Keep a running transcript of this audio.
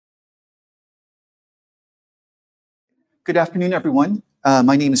Good afternoon, everyone.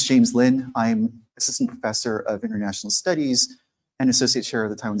 My name is James Lin. I'm Assistant Professor of International Studies and Associate Chair of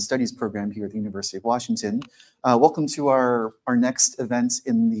the Taiwan Studies Program here at the University of Washington. Welcome to our next event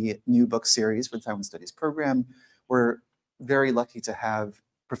in the new book series for the Taiwan Studies Program. We're very lucky to have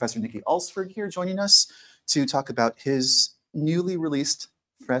Professor Niki Alsford here joining us to talk about his newly released,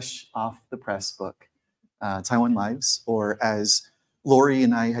 fresh off the press book, Taiwan Lives, or as Lori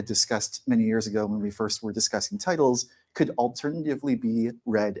and I had discussed many years ago when we first were discussing titles, could alternatively be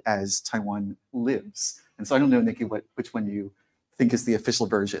read as Taiwan Lives. And so I don't know, Niki, which one you think is the official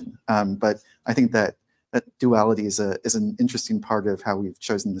version, but I think that duality is an interesting part of how we've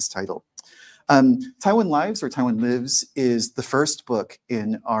chosen this title. Taiwan Lives, or Taiwan Lives, is the first book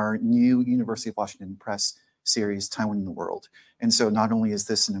in our new University of Washington Press series, Taiwan in the World. And so not only is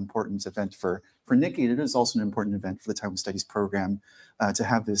this an important event for Niki, it is also an important event for the Taiwan Studies Program to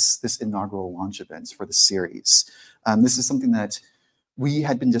have this inaugural launch event for the series. This is something that we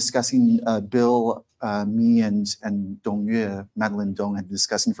had been discussing, Bill, me, and Dongyue, Madeline Dong, had been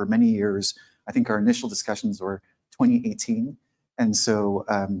discussing for many years. I think our initial discussions were 2018. And so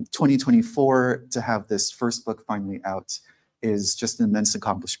 2024, to have this first book finally out is just an immense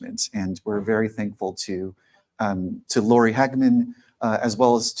accomplishment. And we're very thankful to Lori Hagman, as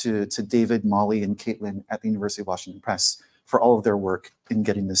well as to David, Molly, and Caitlin at the University of Washington Press for all of their work in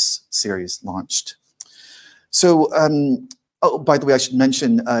getting this series launched. So, oh, by the way, I should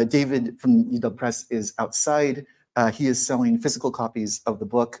mention, David from UW Press is outside. He is selling physical copies of the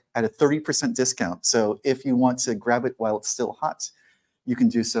book at a 30% discount. So if you want to grab it while it's still hot, you can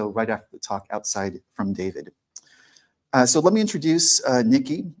do so right after the talk outside from David. So let me introduce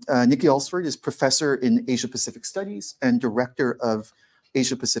Niki. Niki Alsford is Professor in Asia-Pacific Studies and Director of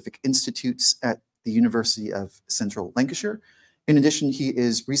Asia-Pacific Institutes at the University of Central Lancashire. In addition, he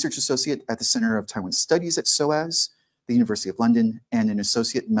is Research Associate at the Center of Taiwan Studies at SOAS, the University of London, and an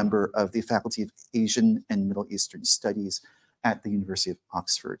Associate Member of the Faculty of Asian and Middle Eastern Studies at the University of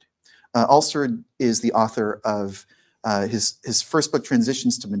Oxford. Alsford is the author of his first book,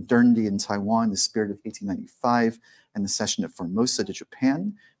 Transitions to Modernity in Taiwan, The Spirit of 1895, and the Cession of Formosa to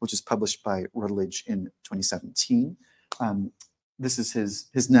Japan, which is published by Routledge in 2017. This is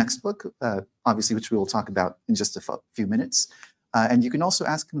his next book, obviously, which we will talk about in just a few minutes. And you can also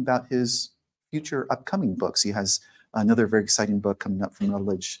ask him about his future upcoming books. He has another very exciting book coming up from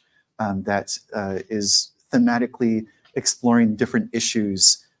Routledge that is thematically exploring different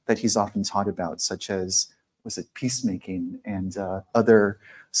issues that he's often taught about, such as, was it peacemaking and other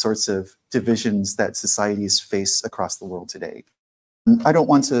sorts of divisions that societies face across the world today. I don't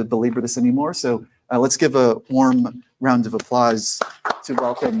want to belabor this anymore, so let's give a warm round of applause to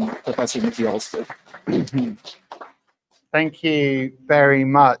welcome Professor Niki Alsford. Thank you very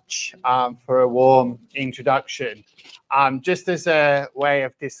much for a warm introduction. Just as a way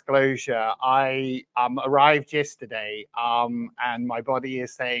of disclosure, I arrived yesterday and my body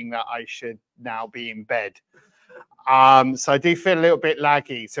is saying that I should now be in bed. So I do feel a little bit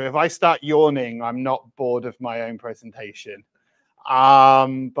laggy. So if I start yawning, I'm not bored of my own presentation. But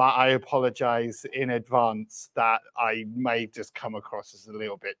I apologize in advance that I may just come across as a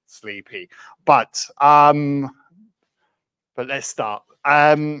little bit sleepy. But let's start.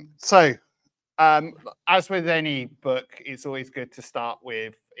 As with any book, it's always good to start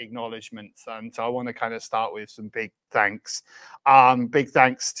with acknowledgements. So I want to kind of start with some big thanks. Big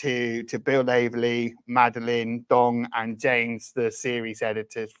thanks to Bill Laverley, Madeline, Dong, and James, the series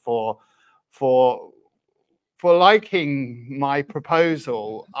editors, for liking my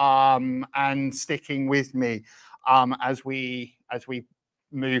proposal and sticking with me as we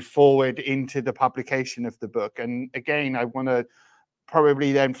move forward into the publication of the book. And again, I want to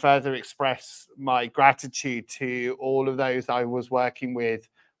probably then further express my gratitude to all of those I was working with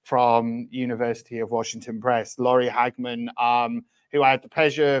from University of Washington Press. Lori Hagman, who I had the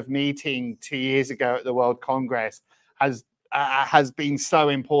pleasure of meeting 2 years ago at the World Congress, has been so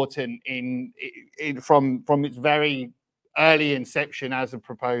important from its very early inception as a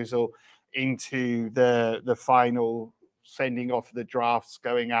proposal into the final sending off the drafts,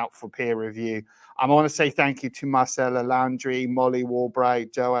 going out for peer review. I want to say thank you to Marcella Landry, Molly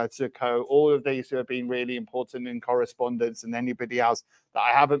Warbright, Joe Azuko, all of these who have been really important in correspondence, and anybody else that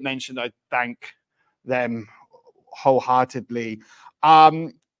I haven't mentioned, I thank them wholeheartedly.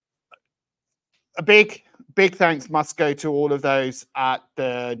 A big thanks must go to all of those at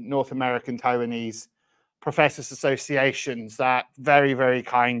the North American Taiwanese Professors Associations that very, very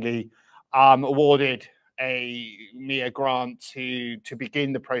kindly awarded me a grant to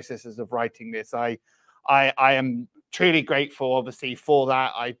begin the processes of writing this. I am truly grateful, obviously, for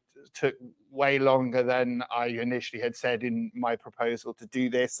that. took way longer than I initially had said in my proposal to do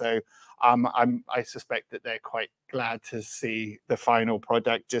this. So I suspect that they're quite glad to see the final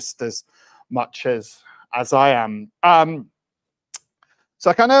product just as much as I am.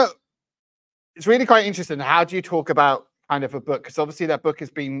 So it's really quite interesting. How do you talk about kind of a book? Because obviously that book has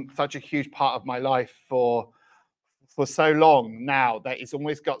been such a huge part of my life for so long now that it's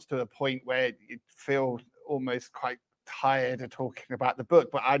almost got to a point where you feel almost quite tired of talking about the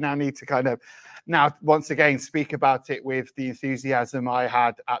book. But I now need to kind of once again speak about it with the enthusiasm I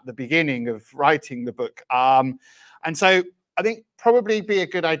had at the beginning of writing the book. And so I think probably be a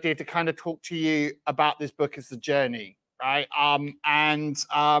good idea to kind of talk to you about this book as a journey, right?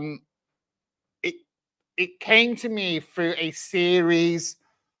 It came to me through a series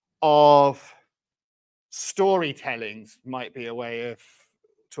of storytellings, might be a way of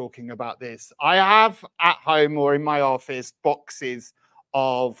talking about this. I have at home or in my office boxes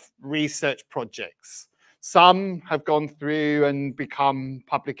of research projects. Some have gone through and become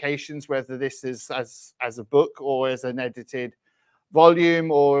publications, whether this is as a book or as an edited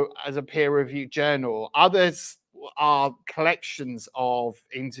volume or as a peer-reviewed journal. Others are collections of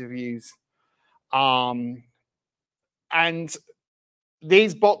interviews. And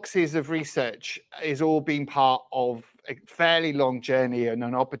these boxes of research is all been part of a fairly long journey and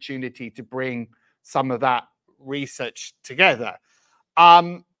an opportunity to bring some of that research together.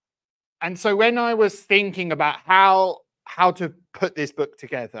 And so when I was thinking about how to put this book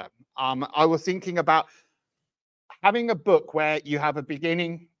together, I was thinking about having a book where you have a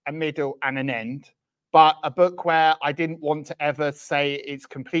beginning, a middle, and an end, but a book where I didn't want to ever say it's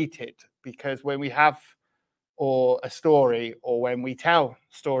completed, because when we have or a story, or when we tell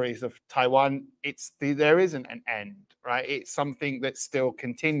stories of Taiwan, there isn't an end, right? It's something that's still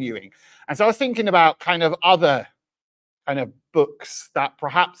continuing. And so I was thinking about kind of other kind of books that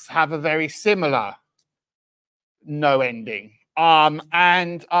perhaps have a very similar no ending.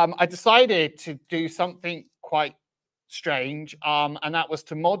 I decided to do something quite strange, and that was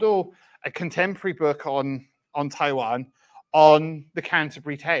to model a contemporary book on Taiwan on the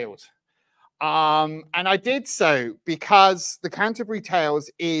Canterbury Tales. And I did so because the Canterbury Tales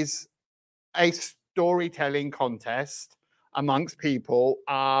is a storytelling contest amongst people,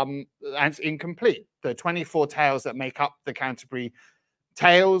 and it's incomplete. The 24 tales that make up the Canterbury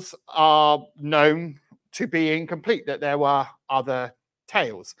Tales are known to be incomplete, that there were other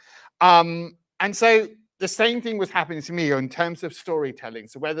tales. And so the same thing was happening to me in terms of storytelling.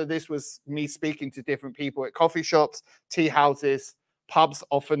 So whether this was me speaking to different people at coffee shops, tea houses, pubs,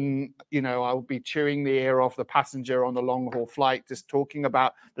 often, I would be chewing the ear off the passenger on a long haul flight, just talking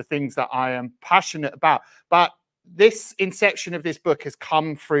about the things that I am passionate about. But this inception of this book has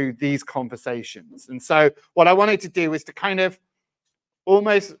come through these conversations. And so what I wanted to do is to kind of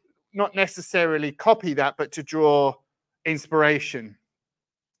almost not necessarily copy that, but to draw inspiration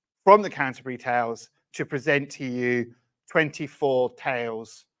from the Canterbury Tales to present to you 24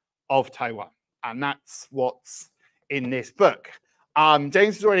 tales of Taiwan. And that's what's in this book. James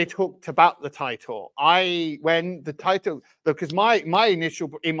has already talked about the title. Because my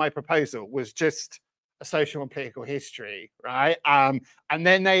initial, in my proposal, was just a social and political history, right? And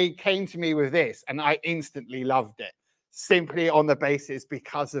then they came to me with this, and I instantly loved it, simply on the basis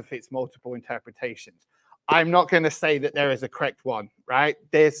because of its multiple interpretations. I'm not going to say that there is a correct one, right?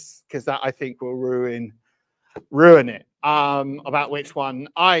 Because that I think will ruin it, about which one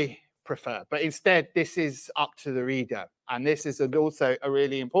I prefer. But instead, this is up to the reader. And this is also a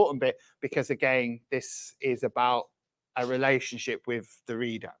really important bit, because again, this is about a relationship with the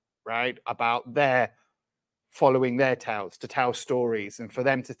reader, right? About their following their tales to tell stories, and for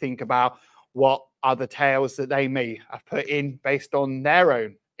them to think about what other tales that they may have put in based on their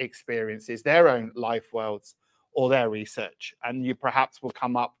own experiences, their own life worlds, or their research. And you perhaps will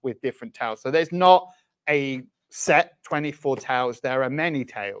come up with different tales. So there's not a set 24 tales. There are many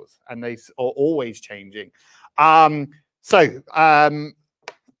tales, and they are always changing. That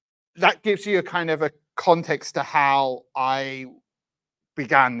gives you a kind of a context to how I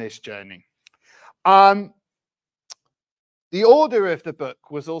began this journey. The order of the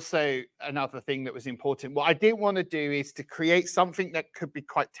book was also another thing that was important. What I didn't want to do is to create something that could be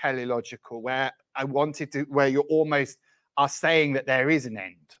quite teleological, where I wanted to, where you almost are saying that there is an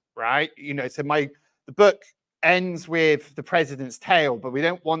end, right? So the book ends with the president's tale, but we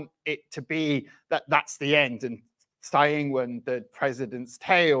don't want it to be that that's the end, and saying when the president's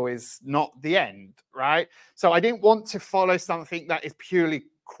tale is not the end, right? So I didn't want to follow something that is purely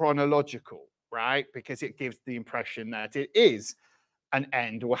chronological, right? Because it gives the impression that it is an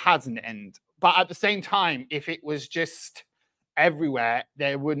end or has an end. But at the same time, if it was just everywhere,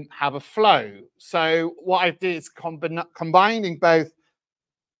 they wouldn't have a flow. So what I did is combining both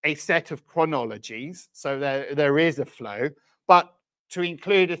a set of chronologies, so there is a flow, but to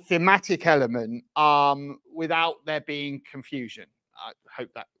include a thematic element without there being confusion. I hope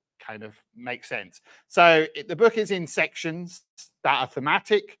that kind of makes sense. So the book is in sections that are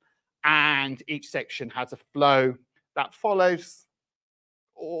thematic, and each section has a flow that follows,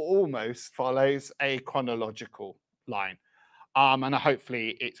 or almost follows, a chronological line. And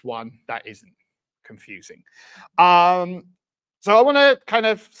hopefully it's one that isn't confusing. So I want to kind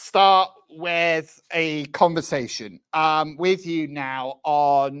of start with a conversation with you now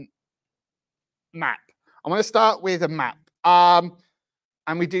on map. I want to start with a map,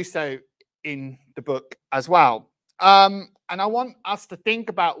 and we do so in the book as well. And I want us to think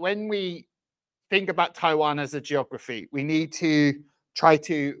about, when we think about Taiwan as a geography, we need to try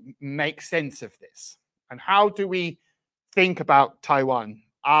to make sense of this. And how do we think about Taiwan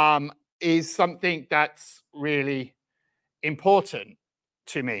is something that's really important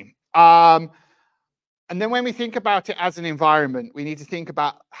to me. And then when we think about it as an environment, we need to think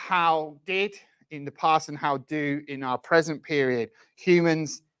about how did in the past and how do in our present period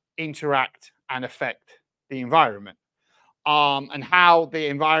humans interact and affect the environment, and how the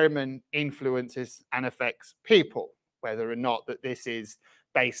environment influences and affects people, whether or not that this is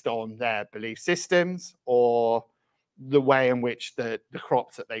based on their belief systems or the way in which the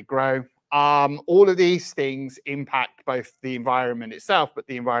crops that they grow. All of these things impact both the environment itself, but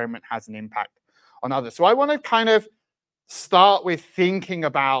the environment has an impact on others. So I want to kind of start with thinking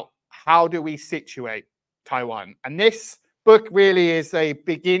about, how do we situate Taiwan? And this book really is a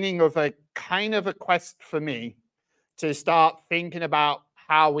beginning of a kind of a quest for me to start thinking about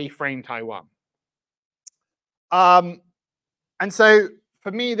how we frame Taiwan. And so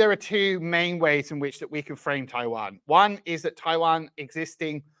for me, there are two main ways in which that we can frame Taiwan. One is that Taiwan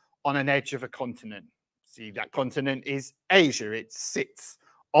existing on an edge of a continent. See, that continent is Asia. It sits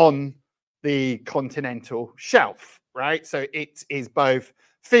on the continental shelf, right? So it is both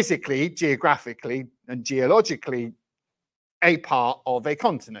physically, geographically, and geologically a part of a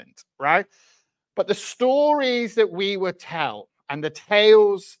continent, right? But the stories that we would tell and the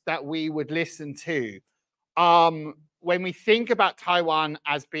tales that we would listen to, when we think about Taiwan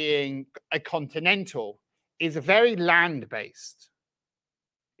as being a continental, is very land-based.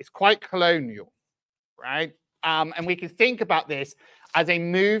 It's quite colonial, right? And we can think about this as a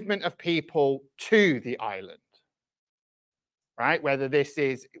movement of people to the island, right? Whether this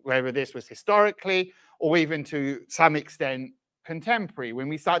was historically or even to some extent contemporary. When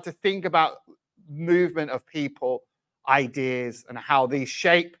we start to think about movement of people, ideas, and how these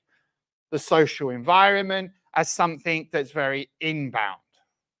shape the social environment as something that's very inbound,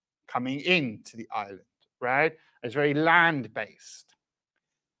 coming into the island, right? It's very land-based.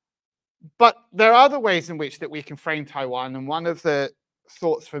 But there are other ways in which that we can frame Taiwan, and one of the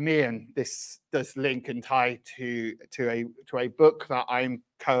thoughts for me, and this does link and tie to a book that I'm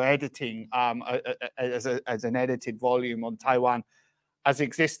co-editing as an edited volume on Taiwan as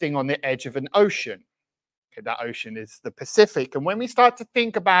existing on the edge of an ocean. Okay, that ocean is the Pacific. And when we start to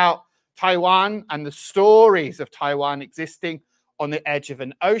think about Taiwan and the stories of Taiwan existing on the edge of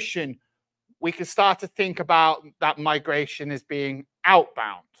an ocean, we can start to think about that migration as being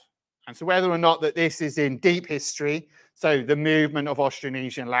outbound. And so whether or not that this is in deep history, so the movement of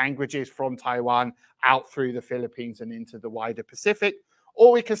Austronesian languages from Taiwan out through the Philippines and into the wider Pacific,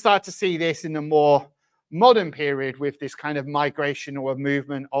 or we can start to see this in a more modern period with this kind of migration or a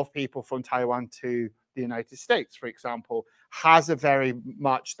movement of people from Taiwan to the United States, for example, has a very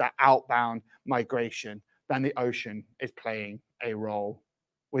much that outbound migration, then the ocean is playing a role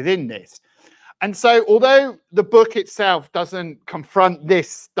within this. And so although the book itself doesn't confront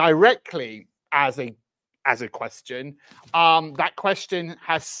this directly as a question, that question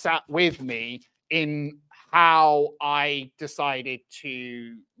has sat with me in how I decided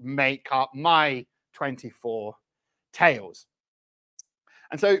to make up my 24 tales.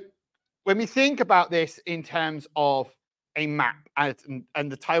 And so when we think about this in terms of a map and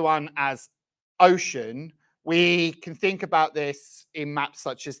the Taiwan as ocean, we can think about this in maps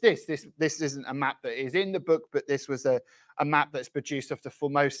such as this. This isn't a map that is in the book, but this was a map that's produced of the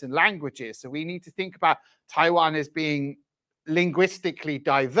Formosan languages. So we need to think about Taiwan as being linguistically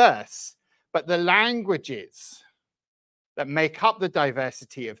diverse, but the languages that make up the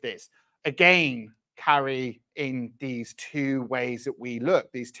diversity of this, again, carry in these two ways that we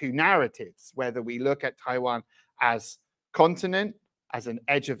look, these two narratives, whether we look at Taiwan as continent, as an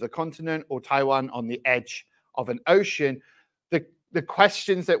edge of the continent, or Taiwan on the edge of an ocean. the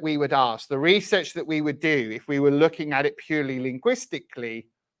questions that we would ask, the research that we would do if we were looking at it purely linguistically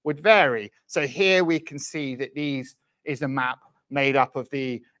would vary. So here we can see that these is a map made up of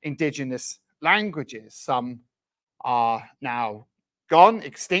the indigenous languages. Some are now gone,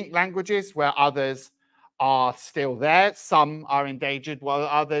 extinct languages, where others are still there. Some are endangered while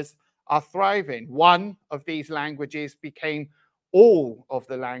others are thriving. One of these languages became all of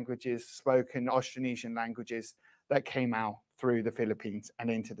the languages spoken, Austronesian languages, that came out through the Philippines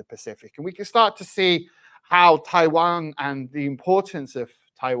and into the Pacific. And we can start to see how Taiwan and the importance of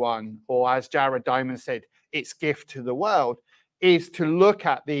Taiwan, or as Jared Diamond said, its gift to the world, is to look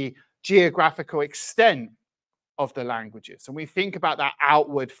at the geographical extent of the languages. And we think about that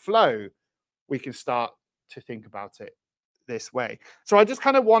outward flow, we can start to think about it this way. So I just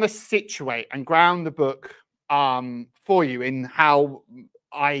kind of want to situate and ground the book for you in how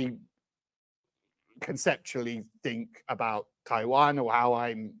I conceptually think about Taiwan, or how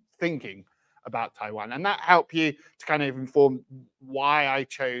I'm thinking about Taiwan, and that help you to kind of inform why I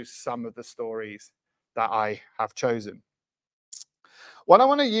chose some of the stories that I have chosen. What I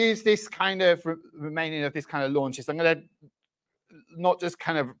want to use this kind of remaining of this kind of launch is I'm going to not just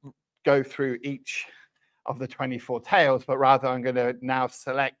kind of go through each of the 24 tales, but rather I'm going to now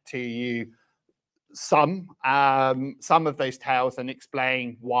select to you some of those tales and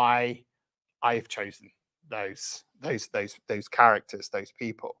explain why I've chosen those characters, those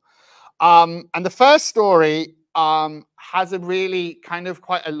people. And the first story has a really kind of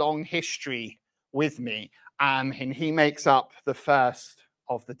quite a long history with me, and he makes up the first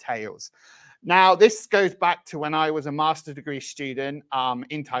of the tales. Now, this goes back to when I was a master's degree student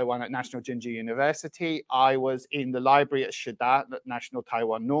in Taiwan at National Jeonju University. I was in the library at Shida, National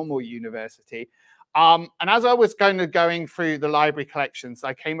Taiwan Normal University. And as I was going through the library collections,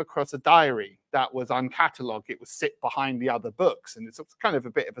 I came across a diary that was uncatalogued. It was sit behind the other books, and it's kind of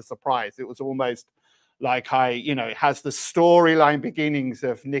a bit of a surprise. It was almost like it has the storyline beginnings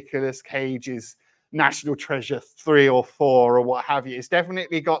of Nicolas Cage's National Treasure 3 or 4 or what have you. It's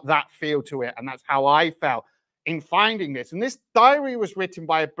definitely got that feel to it, and that's how I felt in finding this. And this diary was written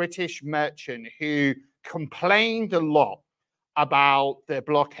by a British merchant who complained a lot about the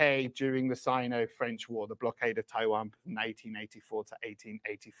blockade during the Sino-French War, the blockade of Taiwan from 1884 to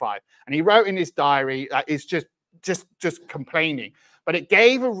 1885. And he wrote in his diary that is just complaining, but it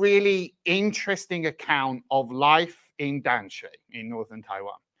gave a really interesting account of life in Danshui in northern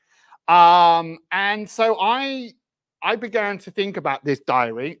Taiwan. And so I began to think about this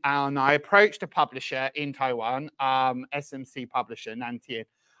diary, and I approached a publisher in Taiwan, SMC publisher, Nantian,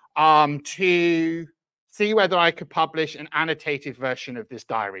 to see whether I could publish an annotated version of this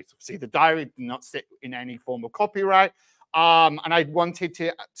diary. So, see, the diary did not sit in any form of copyright, and I wanted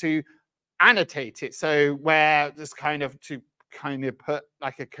to annotate it, so where just to put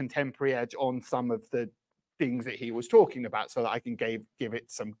like a contemporary edge on some of the things that he was talking about, so that I can give it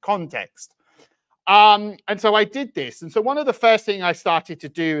some context. And so I did this. And so one of the first things I started to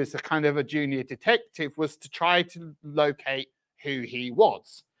do as a kind of a junior detective was to try to locate who he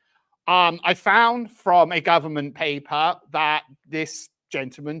was. I found from a government paper that this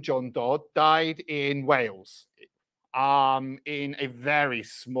gentleman, John Dodd, died in Wales, in a very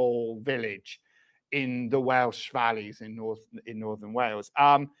small village in the Welsh valleys in northern Wales.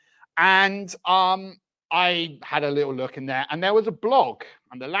 I had a little look in there, and there was a blog,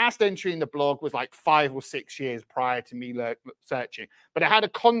 and the last entry in the blog was like 5 or 6 years prior to me searching, but it had a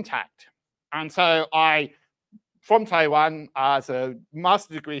contact. And so I, from Taiwan, as a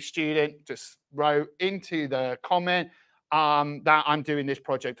master's degree student, just wrote into the comment that I'm doing this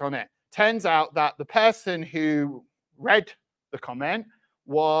project on it. Turns out that the person who read the comment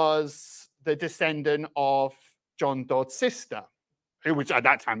was the descendant of John Dodd's sister, who, which at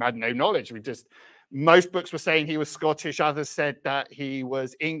that time had no knowledge. Most books were saying he was Scottish, others said that he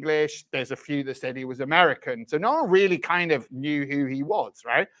was English. There's a few that said he was American. So no one really kind of knew who he was,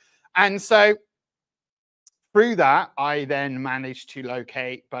 right? And so through that, I then managed to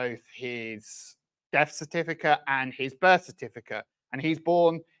locate both his death certificate and his birth certificate. And he's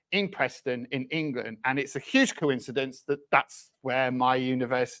born in Preston in England. And it's a huge coincidence that that's where my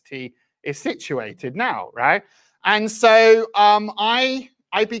university is situated now, right? And so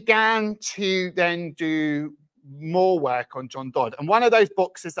I began to then do more work on John Dodd. And one of those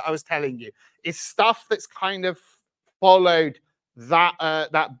boxes that I was telling you is stuff that's kind of followed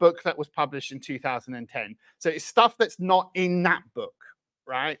that book that was published in 2010. So it's stuff that's not in that book,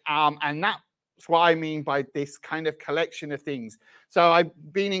 right? And that's what I mean by this kind of collection of things. So I've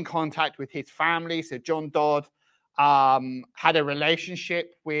been in contact with his family. So John Dodd had a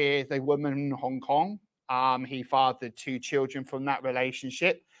relationship with a woman in Hong Kong. He fathered 2 children from that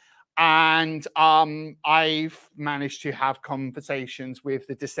relationship. And I've managed to have conversations with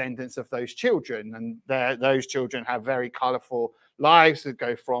the descendants of those children. And those children have very colorful lives that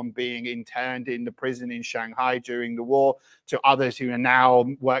go from being interned in the prison in Shanghai during the war to others who are now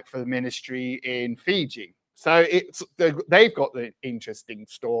work for the ministry in Fiji. So they've got the interesting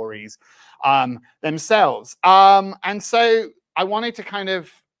stories themselves. And so I wanted to kind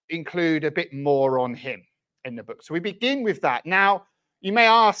of include a bit more on him in the book. So we begin with that. Now, you may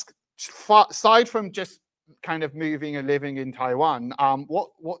ask, aside from just kind of moving and living in Taiwan,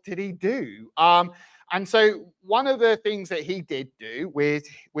 what did he do? And so one of the things that he did do with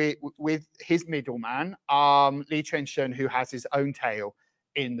his middleman, Li Cession, who has his own tale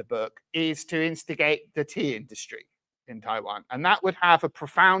in the book, is to instigate the tea industry in Taiwan. And that would have a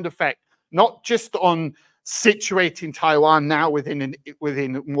profound effect, not just on situating Taiwan now within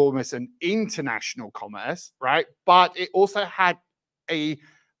almost an international commerce, right? But it also had an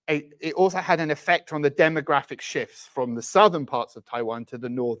effect on the demographic shifts from the southern parts of Taiwan to the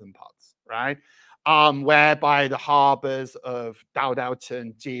northern parts, right? Whereby the harbors of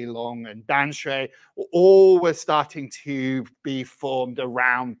Daodaochen, Keelung, and Danshui all were starting to be formed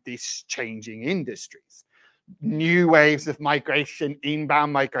around these changing industries. New waves of migration,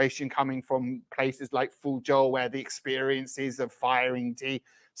 inbound migration coming from places like Fuzhou, where the experiences of firing tea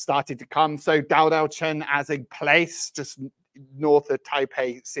started to come. So Daodaochen as a place just north of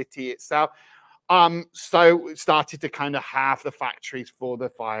Taipei city itself, so it started to kind of have the factories for the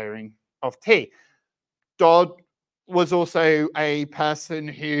firing of tea. Dodd was also a person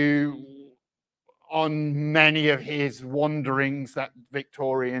who, on many of his wanderings that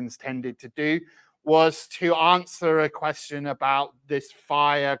Victorians tended to do, was to answer a question about this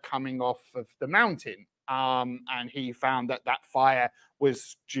fire coming off of the mountain. And he found that that fire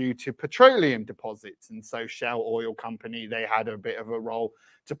was due to petroleum deposits. And so Shell Oil Company, they had a bit of a role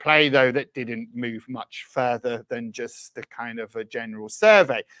to play, though that didn't move much further than just the kind of a general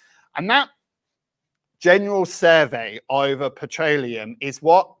survey. And that general survey over petroleum is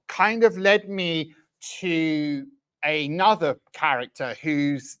what kind of led me to another character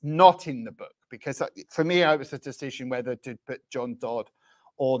who's not in the book, because for me, it was a decision whether to put John Dodd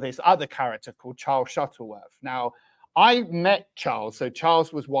or this other character called Charles Shuttleworth. Now, I met Charles. So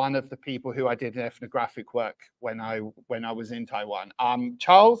Charles was one of the people who I did ethnographic work when I was in Taiwan.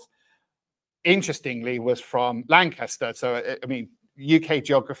 Charles, interestingly, was from Lancaster. So, I mean, UK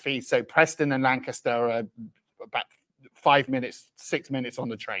geography. So Preston and Lancaster are about 5 minutes, 6 minutes on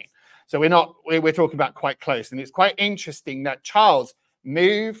the train. So we're talking about quite close. And it's quite interesting that Charles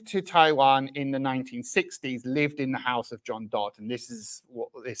moved to Taiwan in the 1960s, lived in the house of John Dodd. And this is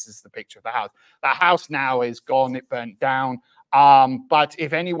the picture of the house. That house now is gone, it burnt down. But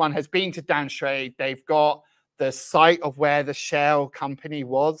if anyone has been to Danshui, they've got the site of where the Shell company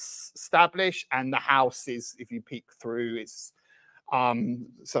was established. And the house is, if you peek through, it's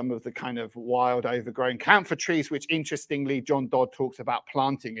some of the kind of wild overgrown camphor trees, which interestingly, John Dodd talks about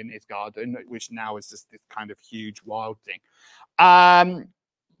planting in his garden, which now is just this kind of huge wild thing.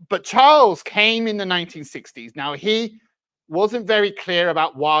 But Charles came in the 1960s. Now, he wasn't very clear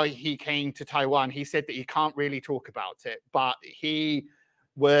about why he came to Taiwan. He said that he can't really talk about it, but he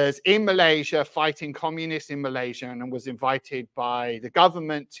was in Malaysia fighting communists in Malaysia and was invited by the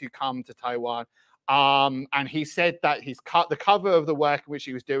government to come to Taiwan. And he said that the cover of the work which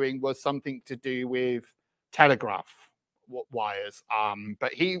he was doing was something to do with telegraph wires.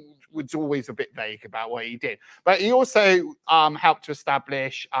 But he was always a bit vague about what he did. But he also helped to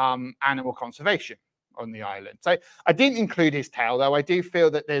establish animal conservation on the island. So I didn't include his tale, though I do feel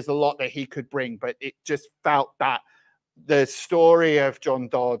that there's a lot that he could bring, but it just felt that the story of John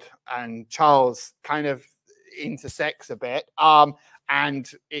Dodd and Charles kind of intersects a bit. And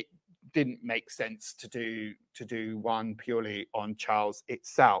it didn't make sense to do one purely on Charles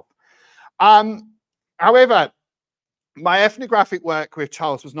itself. However, my ethnographic work with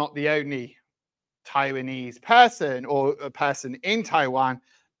Charles was not the only Taiwanese person or a person in Taiwan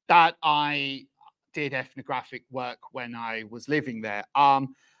that I did ethnographic work when I was living there.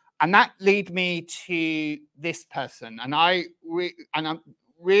 And that led me to this person. And I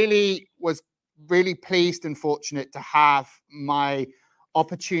really was really pleased and fortunate to have my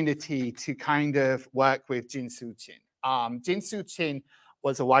opportunity to kind of work with Jin Su-chin. Jin Su-chin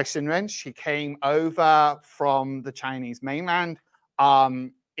was a Weissenren. She came over from the Chinese mainland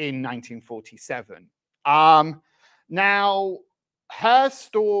in 1947. Now, her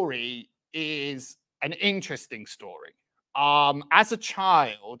story is an interesting story. As a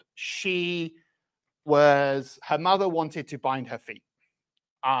child, her mother wanted to bind her feet,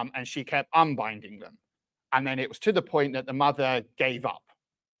 and she kept unbinding them. And then it was to the point that the mother gave up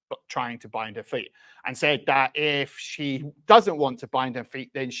trying to bind her feet and said that if she doesn't want to bind her feet,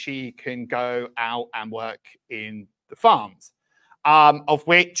 then she can go out and work in the farms, of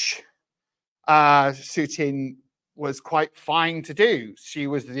which Cession was quite fine to do. She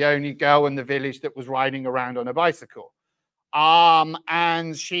was the only girl in the village that was riding around on a bicycle.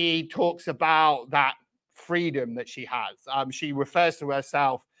 And she talks about that freedom that she has. She refers to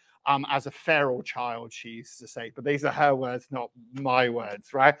herself as a feral child, she used to say, but these are her words, not my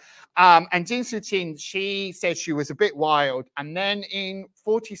words, right? And Jin Cession, she said she was a bit wild. And then in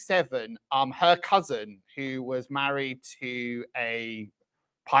 47, her cousin, who was married to a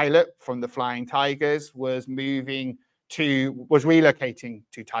pilot from the Flying Tigers, was relocating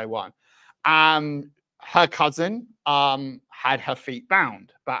to Taiwan. Her cousin had her feet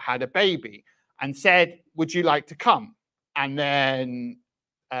bound, but had a baby and said, would you like to come? And then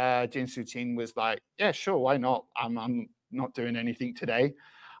Jin Cession was like, yeah, sure, why not? I'm not doing anything today.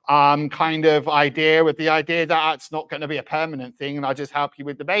 Kind of idea with the idea that it's not going to be a permanent thing and I'll just help you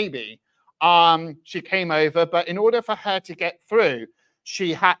with the baby. She came over, but in order for her to get through,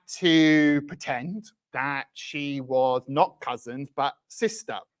 she had to pretend that she was not cousins, but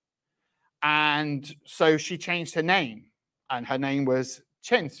sister. And so she changed her name, and her name was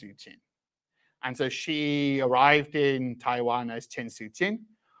Chen Cession. And so she arrived in Taiwan as Chen Cession.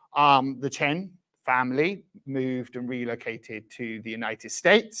 The Chen family moved and relocated to the United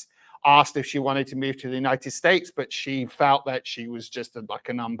States, asked if she wanted to move to the United States, but she felt that she was just like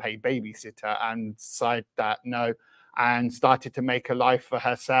an unpaid babysitter and decided that no, and started to make a life for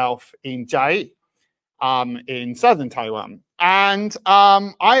herself in Chiayi, in southern Taiwan. And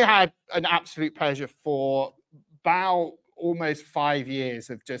I had an absolute pleasure for about almost 5 years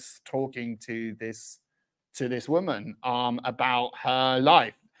of just talking to this woman about her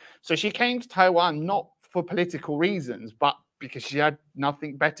life. So she came to Taiwan not for political reasons, but because she had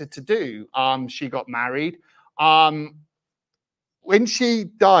nothing better to do. She got married. When she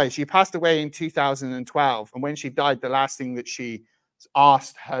died, she passed away in 2012. And when she died, the last thing that she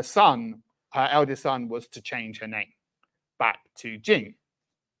asked her son, her eldest son, was to change her name back to Jing,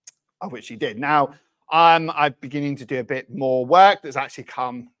 of which she did. Now, I'm beginning to do a bit more work that's actually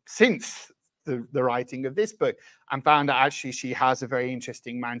come since the writing of this book, and found that actually she has a very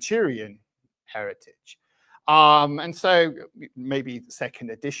interesting Manchurian heritage. And so maybe the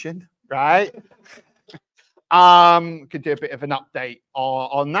second edition, right? Could do a bit of an update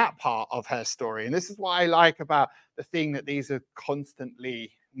on that part of her story. And this is what I like about the thing, that these are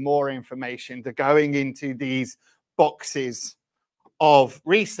constantly more information. They're going into these boxes of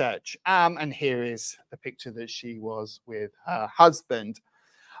research. And here is the picture that she was with her husband.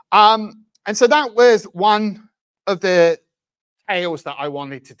 And so that was one of the tales that I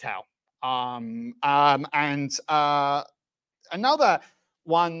wanted to tell. Another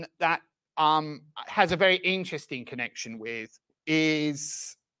one that has a very interesting connection with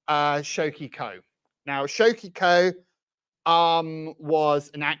is Shoki Ko. Now, Shoki Ko was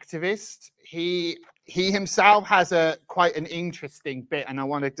an activist. He himself has quite an interesting bit, and I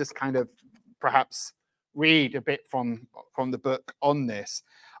want to just kind of perhaps read a bit from the book on this.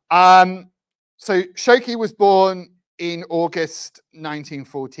 So Shoki was born in August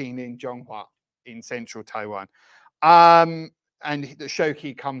 1914 in Zhonghua in central Taiwan. And the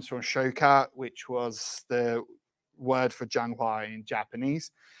Shoki comes from shoka, which was the word for Zhonghua in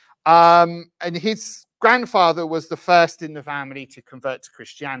Japanese. And his grandfather was the first in the family to convert to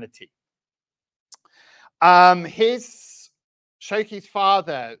Christianity. Shoki's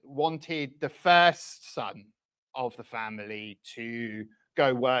father wanted the first son of the family to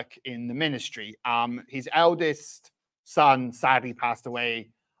go work in the ministry. His eldest son sadly passed away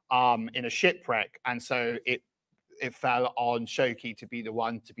in a shipwreck, and so it fell on Shoki to be the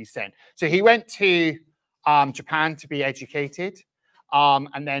one to be sent. So he went to Japan to be educated,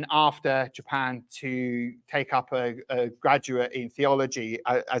 and then after Japan to take up a graduate in theology,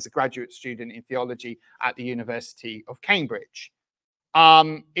 as a graduate student in theology at the University of Cambridge.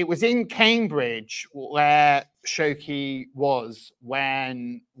 It was in Cambridge where Shoki was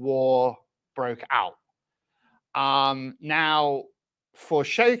when war broke out. Now, for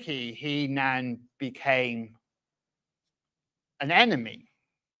Shoki, he then became an enemy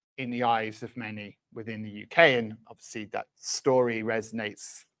in the eyes of many within the UK. And obviously that story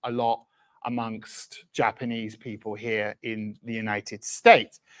resonates a lot amongst Japanese people here in the United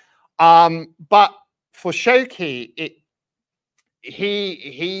States. But for Shoki,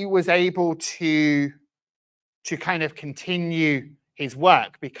 he was able to kind of continue his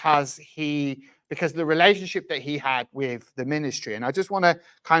work because of the relationship that he had with the ministry. And I just want to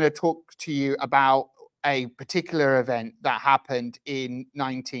kind of talk to you about a particular event that happened in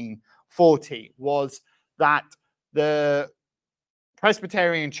 1940 was that the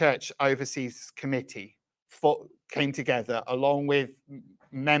Presbyterian Church Overseas Committee came together along with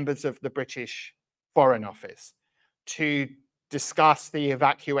members of the British Foreign Office to discuss the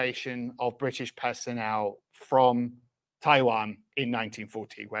evacuation of British personnel from Taiwan in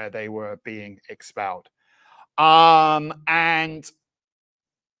 1940, where they were being expelled. And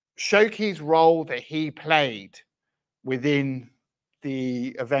Shoki's role that he played within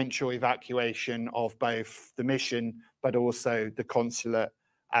the eventual evacuation of both the mission, but also the consulate,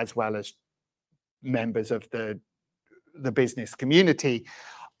 as well as members of the business community,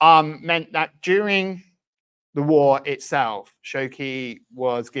 meant that during the war itself, Shoki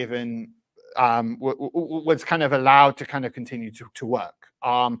was given, was kind of allowed to kind of continue to work.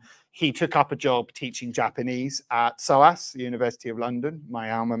 He took up a job teaching Japanese at SOAS, the University of London,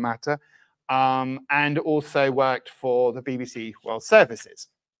 my alma mater, and also worked for the BBC World Services.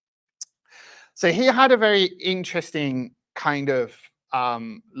 So he had a very interesting kind of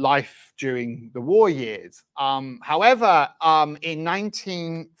life during the war years. However, in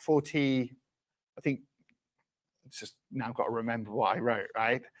 1940, I think it's just now got to remember what I wrote,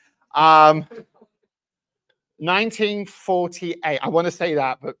 right? 1948, I want to say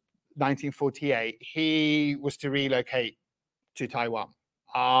that, but 1948, he was to relocate to Taiwan.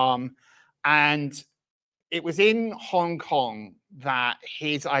 And it was in Hong Kong that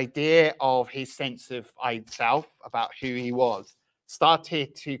his idea of his sense of self, about who he was,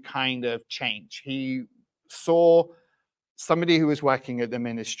 started to kind of change. He saw somebody who was working at the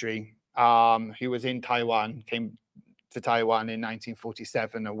ministry, who was in Taiwan, came to Taiwan in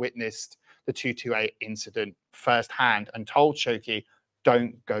 1947 and witnessed the 228 incident firsthand and told Shoki,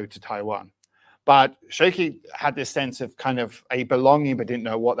 don't go to Taiwan. But Shoki had this sense of kind of a belonging, but didn't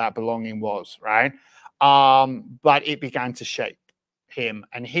know what that belonging was, right? But it began to shape him.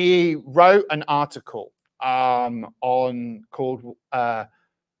 And he wrote an article called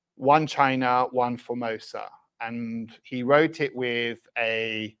One China, One Formosa. And he wrote it with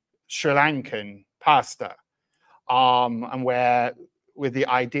a Sri Lankan pastor, and with the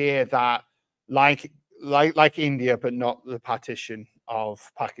idea that like India, but not the partition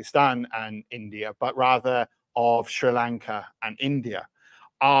of Pakistan and India, but rather of Sri Lanka and India,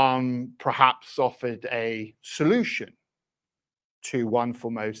 perhaps offered a solution to one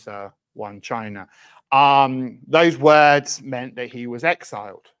Formosa, one China. Those words meant that he was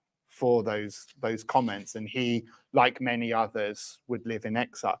exiled for those comments, and he, like many others, would live in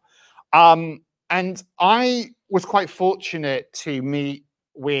exile. And I was quite fortunate to meet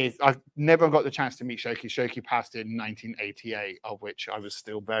with, I've never got the chance to meet Shoki. Shoki passed in 1988, of which I was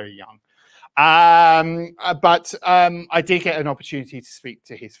still very young. But I did get an opportunity to speak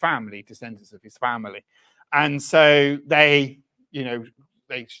to his family, descendants of his family. And so they, you know,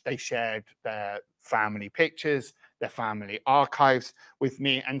 they shared their family pictures, their family archives with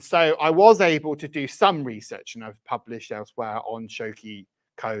me. And so I was able to do some research, and I've published elsewhere on Shoki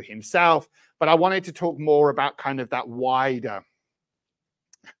Ko himself, but I wanted to talk more about kind of that wider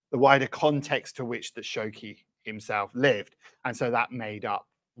context to which the Shoki himself lived. And so that made up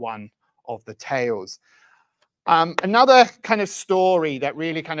one of the tales. Another kind of story that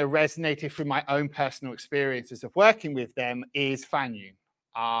really kind of resonated through my own personal experiences of working with them is Fan Yun.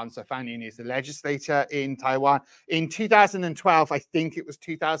 So Fan Yun is the legislator in Taiwan. In 2012, I think it was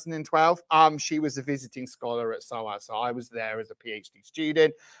 2012, she was a visiting scholar at SOAS. So I was there as a PhD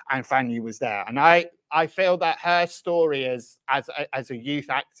student, and Fan Yun was there. And I feel that her story as a youth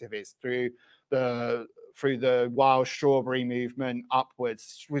activist through the wild strawberry movement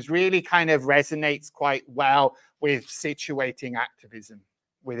upwards was really kind of resonates quite well with situating activism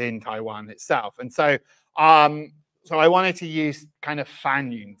within Taiwan itself. And so so I wanted to use kind of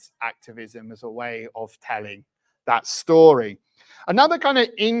Fan Yun's activism as a way of telling that story. Another kind of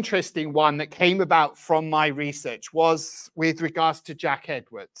interesting one that came about from my research was with regards to Jack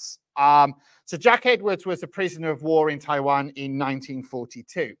Edwards. So Jack Edwards was a prisoner of war in Taiwan in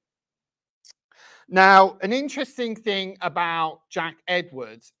 1942. Now, an interesting thing about Jack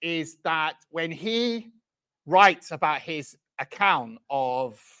Edwards is that when he writes about his account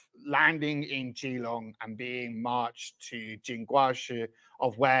of landing in Geelong and being marched to Jingguashi,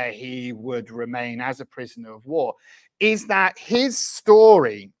 of where he would remain as a prisoner of war, is that his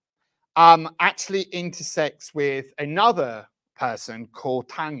story actually intersects with another person called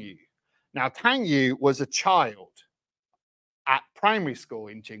Tang Yu. Now, Tang Yu was a child at primary school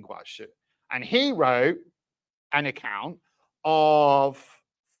in Jingguashi, and he wrote an account of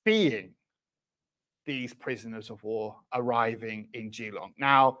seeing these prisoners of war arriving in Geelong.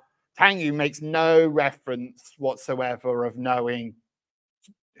 Now, Tang Yu makes no reference whatsoever of knowing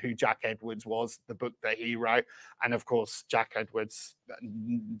who Jack Edwards was, the book that he wrote. And of course, Jack Edwards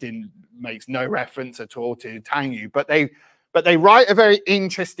makes no reference at all to Tang Yu, but they write a very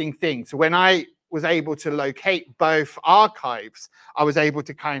interesting thing. So when I was able to locate both archives, I was able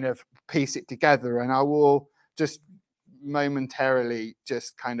to kind of piece it together, and I will just momentarily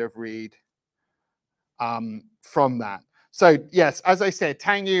just kind of read from that. So yes, as I said,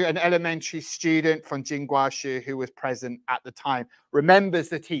 Tang Yu, an elementary student from Jingguashi who was present at the time, remembers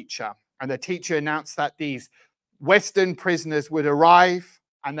the teacher, and the teacher announced that these Western prisoners would arrive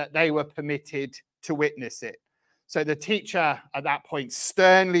and that they were permitted to witness it. So the teacher at that point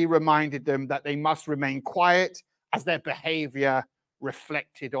sternly reminded them that they must remain quiet as their behavior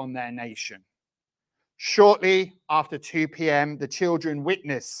reflected on their nation. Shortly after 2 p.m., the children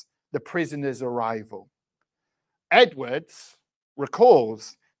witness the prisoners' arrival. Edwards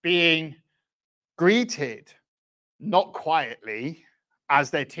recalls being greeted, not quietly, as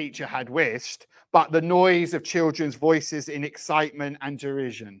their teacher had wished, but the noise of children's voices in excitement and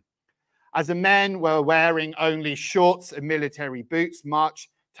derision. As the men were wearing only shorts and military boots march,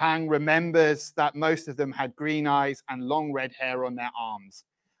 Tang remembers that most of them had green eyes and long red hair on their arms.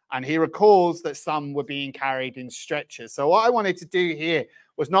 And he recalls that some were being carried in stretchers. So what I wanted to do here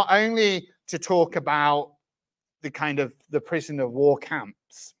was not only to talk about the kind of the prisoner of war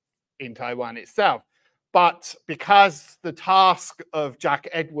camps in Taiwan itself, but because the task of Jack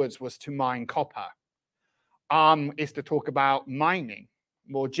Edwards was to mine copper, is to talk about mining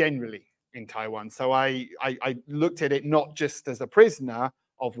more generally in Taiwan. So I looked at it not just as a prisoner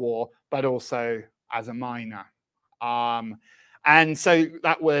of war, but also as a miner. And so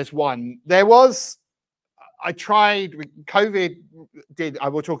that was one. There was, I tried, COVID did, I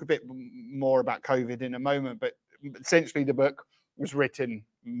will talk a bit more about COVID in a moment, but essentially the book was written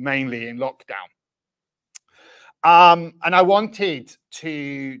mainly in lockdown. And I wanted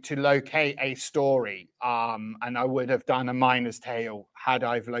to locate a story, and I would have done a miner's tale had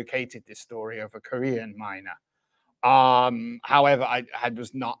I've located this story of a Korean miner. However, I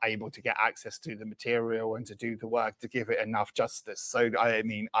was not able to get access to the material and to do the work to give it enough justice. So, I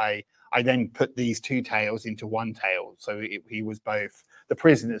mean, I then put these two tales into one tale. So he was both the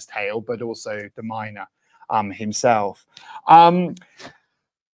prisoner's tale, but also the miner himself.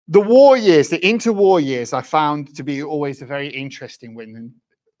 The war years, the interwar years, I found to be always a very interesting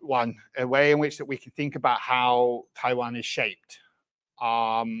one, a way in which that we can think about how Taiwan is shaped.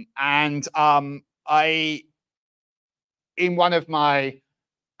 In one of my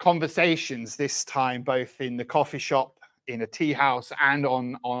conversations this time, both in the coffee shop, in a tea house, and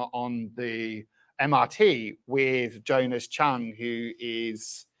on the MRT with Jonas Chung, who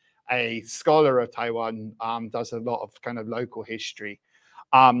is a scholar of Taiwan, does a lot of kind of local history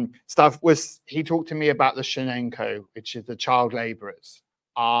stuff, he talked to me about the Shenenko, which is the child laborers.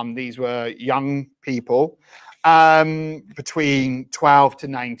 These were young people between 12 to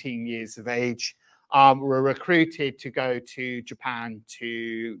 19 years of age, were recruited to go to Japan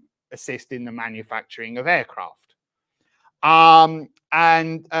to assist in the manufacturing of aircraft. And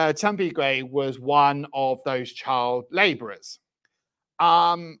Chen Pigui was one of those child laborers.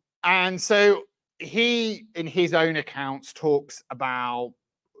 And so he, in his own accounts, talks about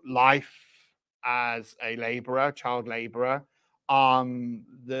life as a laborer, child laborer,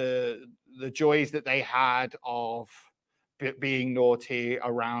 the joys that they had of being naughty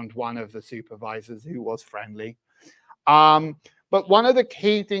around one of the supervisors who was friendly. But one of the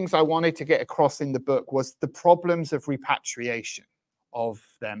key things I wanted to get across in the book was the problems of repatriation of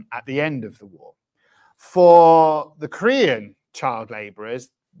them at the end of the war. For the Korean child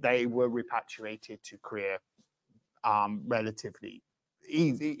laborers, they were repatriated to Korea relatively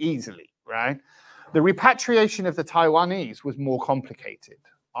easily, right? The repatriation of the Taiwanese was more complicated,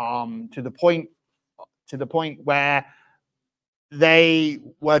 to the point where they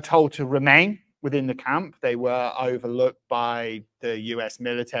were told to remain within the camp. They were overlooked by the US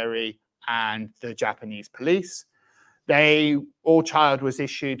military and the Japanese police. All child was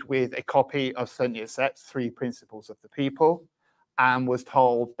issued with a copy of Sun Yat-sen's Three Principles of the People, and was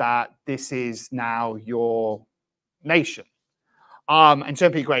told that this is now your nation. And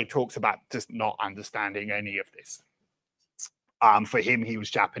Chen Pigui talks about just not understanding any of this. For him, he was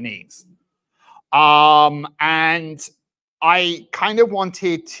Japanese. And I kind of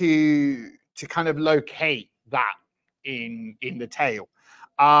wanted to kind of locate that in the tale.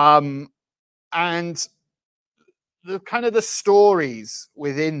 And the kind of the stories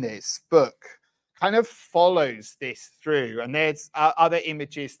within this book kind of follows this through. And there's other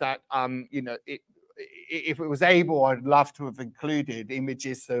images that, you know, if it was able, I'd love to have included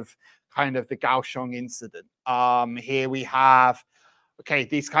images of kind of the Kaohsiung incident. Here we have, okay,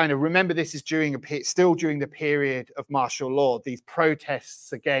 these kind of, remember this is still during the period of martial law, these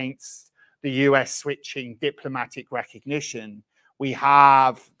protests against the US switching diplomatic recognition. We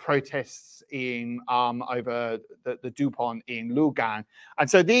have protests in over the Dupont in Lugan. And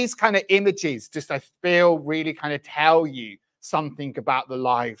so these kind of images just, I feel, really kind of tell you something about the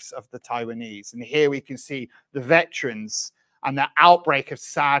lives of the Taiwanese. And here we can see the veterans and the outbreak of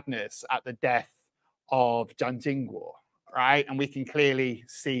sadness at the death of Jiang Jingguo, right? And we can clearly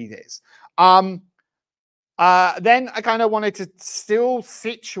see this. Then I kind of wanted to still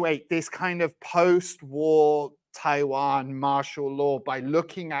situate this kind of post-war Taiwan martial law by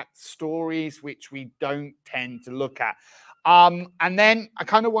looking at stories which we don't tend to look at. And then I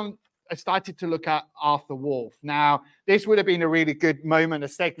started to look at Arthur Wolf. Now, this would have been a really good moment, a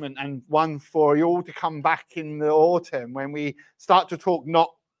segment, and one for you all to come back in the autumn when we start to talk,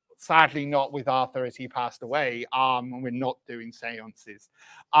 sadly not with Arthur as he passed away, and we're not doing seances.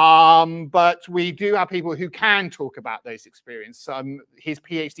 But we do have people who can talk about those experiences. His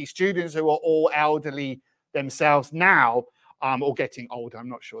PhD students who are all elderly themselves now, or getting older, I'm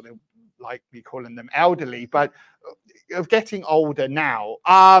not sure they'll like me calling them elderly, but of getting older now,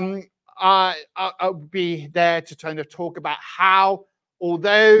 I'll be there to kind of talk about how,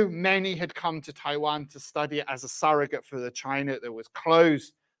 although many had come to Taiwan to study it as a surrogate for the China that was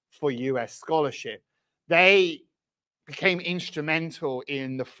closed for US scholarship, they became instrumental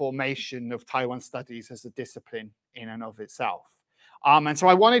in the formation of Taiwan studies as a discipline in and of itself. And so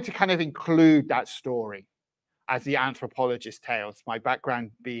I wanted to kind of include that story as the anthropologist's tales. My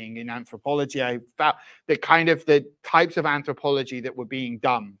background being in anthropology, I found that kind of the types of anthropology that were being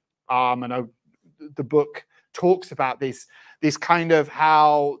done. The book talks about this kind of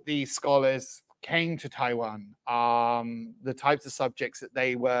how these scholars came to Taiwan, the types of subjects that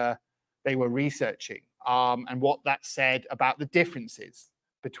they were researching, and what that said about the differences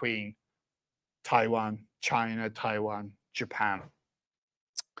between Taiwan, China, Taiwan, Japan.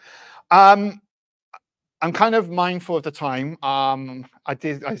 I'm kind of mindful of the time.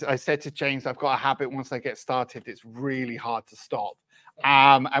 I said to James, I've got a habit once I get started, it's really hard to stop.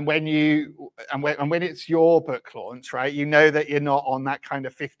 And when it's your book launch, right, you know that you're not on that kind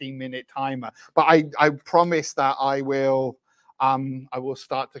of 15-minute timer. But I promise that I will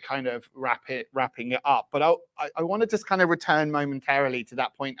start to kind of wrapping it up. But I want to just kind of return momentarily to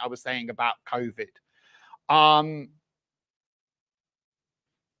that point I was saying about COVID.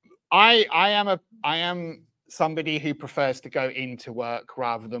 I am somebody who prefers to go into work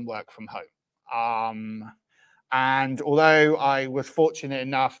rather than work from home. And although I was fortunate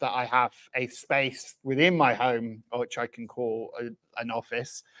enough that I have a space within my home, which I can call an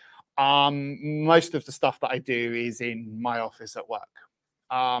office, most of the stuff that I do is in my office at work.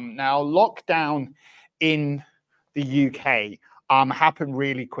 Now, lockdown in the UK happened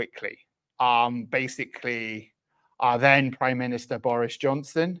really quickly. Basically, then Prime Minister Boris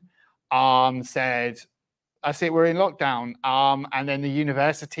Johnson said, I said, we're in lockdown. And then the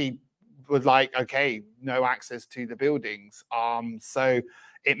university was like, okay, no access to the buildings. So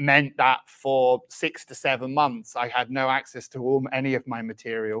it meant that for 6 to 7 months, I had no access to any of my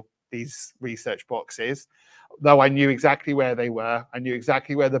material, these research boxes, though I knew exactly where they were. I knew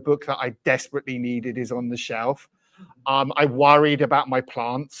exactly where the book that I desperately needed is on the shelf. I worried about my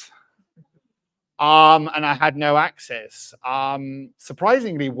plants. And I had no access.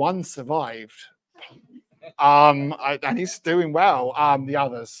 Surprisingly, one survived. And he's doing well. The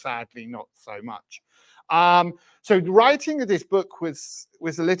others, sadly, not so much. So the writing of this book was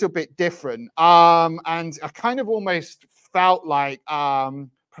a little bit different. And I kind of almost felt like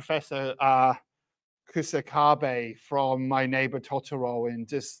Professor Kusakabe from My Neighbor Totoro, and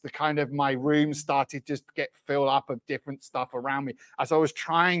just the kind of my room started just to get filled up of different stuff around me as I was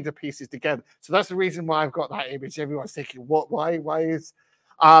trying to piece it together. So that's the reason why I've got that image. Everyone's thinking, why is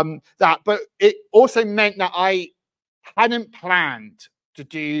that? But it also meant that I hadn't planned to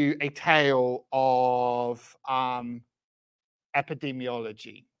do a tale of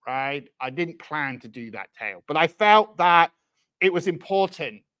epidemiology, right? I didn't plan to do that tale, but I felt that it was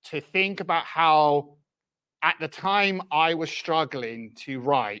important to think about how, at the time I was struggling to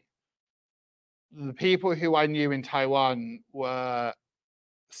write, the people who I knew in Taiwan were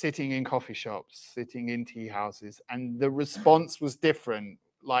sitting in coffee shops, sitting in tea houses, and the response was different.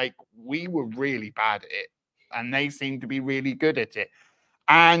 Like, we were really bad at it, and they seemed to be really good at it.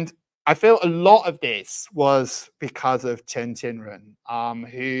 And I feel a lot of this was because of Chen Jinren,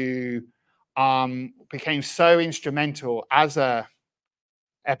 who became so instrumental as a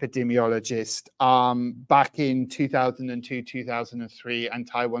epidemiologist, back in 2002, 2003, and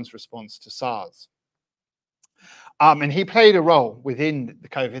Taiwan's response to SARS. And he played a role within the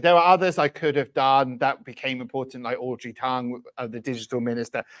COVID. There were others I could have done that became important, like Audrey Tang, the digital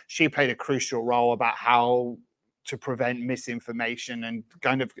minister. She played a crucial role about how to prevent misinformation and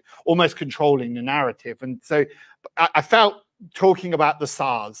kind of almost controlling the narrative. And so I felt talking about the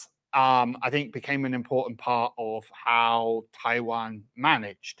SARS, I think became an important part of how Taiwan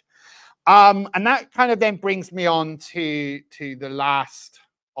managed. And that kind of then brings me on to the last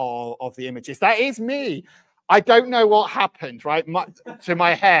of the images. That is me. I don't know what happened, right, to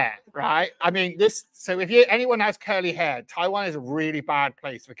my hair, right? I mean, so if anyone has curly hair, Taiwan is a really bad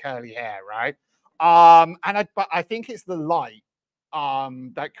place for curly hair, right? But I think it's the light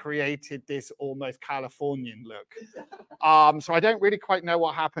that created this almost Californian look. So I don't really quite know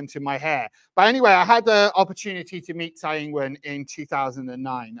what happened to my hair. But anyway, I had the opportunity to meet Tsai Ing-wen in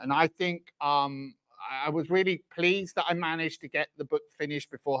 2009. And I think I was really pleased that I managed to get the book finished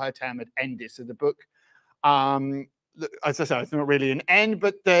before her term had ended. So the book, as I said, it's not really an end,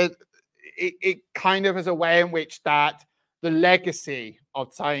 but it kind of is a way in which that the legacy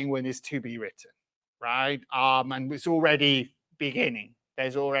of Tsai Ing-wen is to be written, right? And it's already beginning.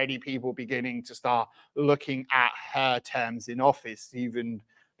 There's already people beginning to start looking at her terms in office, even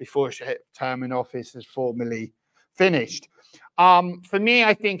before her term in office is formally finished. For me,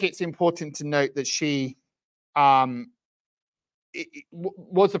 I think it's important to note that she was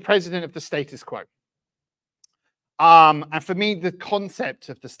the president of the status quo. And for me, the concept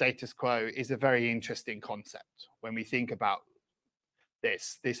of the status quo is a very interesting concept when we think about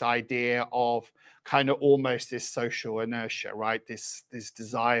this idea of kind of almost this social inertia, right? This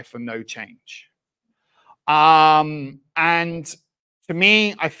desire for no change. And to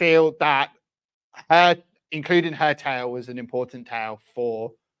me, I feel that including her tale was an important tale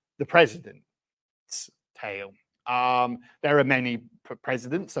for the president's tale. There are many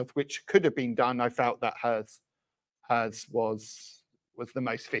presidents of which could have been done. I felt that hers was the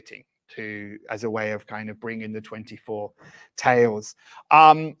most fitting as a way of kind of bringing the 24 tales.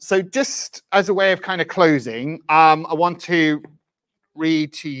 So just as a way of kind of closing, I want to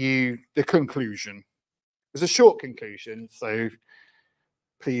read to you the conclusion. It's a short conclusion, so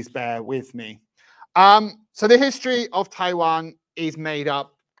please bear with me. So the history of Taiwan is made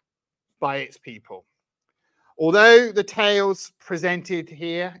up by its people. Although the tales presented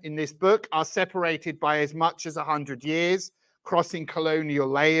here in this book are separated by as much as 100 years, crossing colonial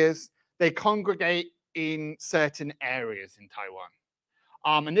layers, they congregate in certain areas in Taiwan.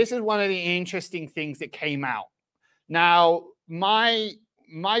 And this is one of the interesting things that came out. Now, my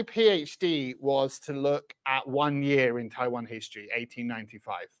PhD was to look at 1 year in Taiwan history,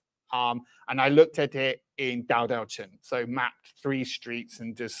 1895. And I looked at it in Daodaochen, so mapped 3 streets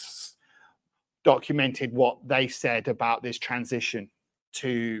and just documented what they said about this transition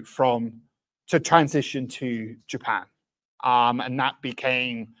to transition to Japan. And that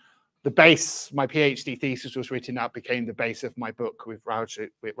became the base. My PhD thesis was written up, became the base of my book with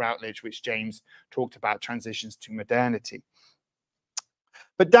Routledge, which James talked about, Transitions to Modernity.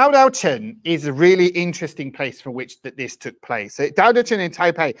 But Daodaochen is a really interesting place for which this took place. Daodaochen in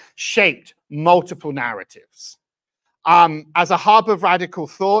Taipei shaped multiple narratives. As a hub of radical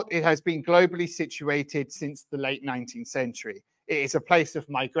thought, it has been globally situated since the late 19th century. It is a place of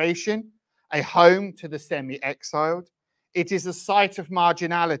migration, a home to the semi-exiled. It is a site of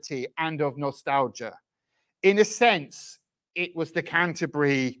marginality and of nostalgia. In a sense, it was the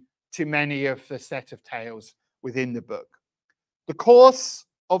Canterbury to many of the set of tales within the book. The course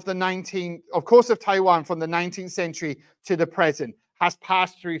of Taiwan from the 19th century to the present has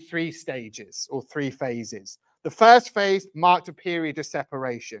passed through 3 stages or 3 phases. The first phase marked a period of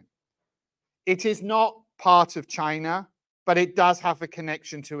separation. It is not part of China, but it does have a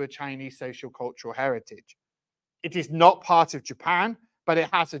connection to a Chinese social cultural heritage. It is not part of Japan, but it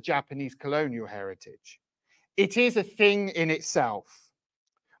has a Japanese colonial heritage. It is a thing in itself.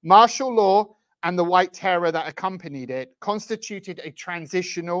 Martial law and the White Terror that accompanied it constituted a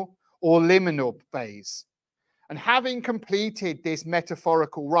transitional or liminal phase. And having completed this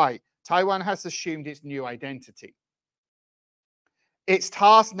metaphorical rite, Taiwan has assumed its new identity. Its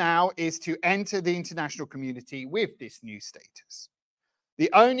task now is to enter the international community with this new status. The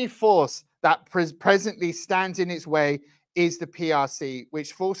only force that presently stands in its way is the PRC,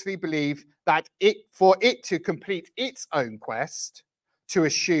 which falsely believes that for it to complete its own quest to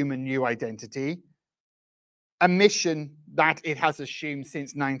assume a new identity, a mission that it has assumed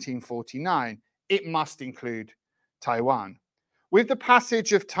since 1949, it must include Taiwan. With the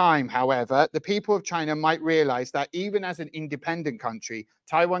passage of time, however, the people of China might realize that even as an independent country,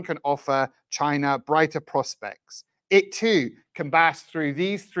 Taiwan can offer China brighter prospects. It too can pass through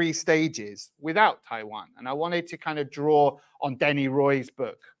these 3 stages without Taiwan. And I wanted to kind of draw on Denny Roy's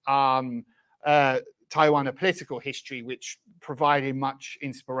book, Taiwan, A Political History, which provided much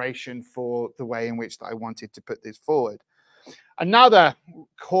inspiration for the way in which I wanted to put this forward. Another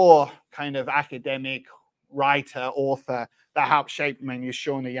core kind of academic writer, author that helped shape me is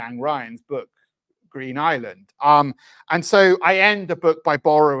Shauna Yang Ryan's book, Green Island. And so I end the book by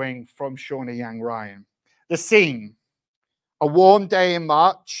borrowing from Shauna Yang Ryan. The scene: a warm day in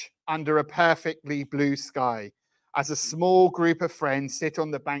March under a perfectly blue sky, as a small group of friends sit on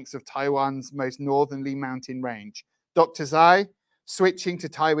the banks of Taiwan's most northerly mountain range. Dr. Zai, switching to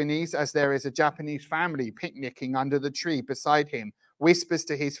Taiwanese as there is a Japanese family picnicking under the tree beside him, whispers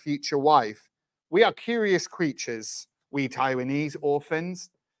to his future wife, "We are curious creatures, we Taiwanese orphans.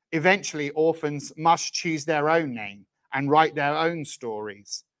 Eventually, orphans must choose their own name and write their own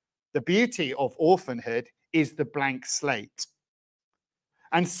stories. The beauty of orphanhood is the blank slate."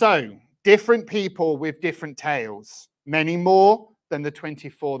 And so, different people with different tales, many more than the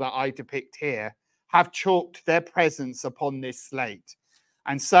 24 that I depict here, have chalked their presence upon this slate.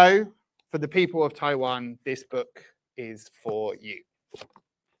 And so, for the people of Taiwan, this book is for you.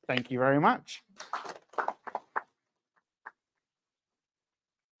 Thank you very much.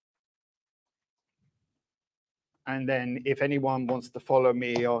 And then if anyone wants to follow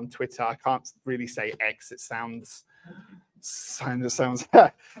me on Twitter, I can't really say X, it sounds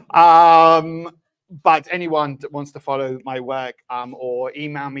but anyone that wants to follow my work or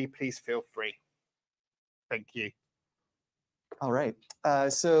email me, please feel free. Thank you. All right.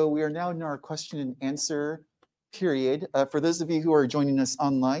 So we are now in our question and answer period. For those of you who are joining us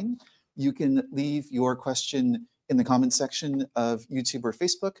online, you can leave your question in the comment section of YouTube or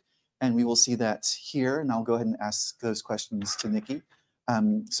Facebook, and we will see that here. And I'll go ahead and ask those questions to Niki.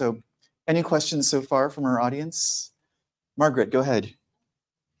 So any questions so far from our audience? Margaret, go ahead.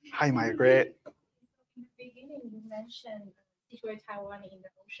 Hi, Margaret. In the beginning, you mentioned situate Taiwan in the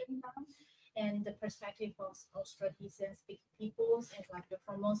ocean now, and the perspective of Austronesian speaking peoples and like the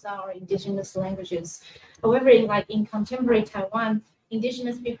Formosa or indigenous languages. However, in contemporary Taiwan,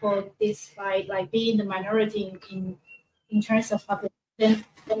 indigenous people, despite like being the minority in terms of population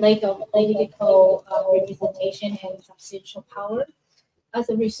and like of political representation and substantial power. As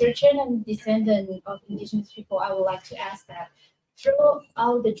a researcher and descendant of indigenous people, I would like to ask that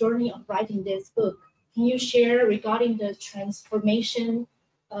throughout the journey of writing this book, can you share regarding the transformation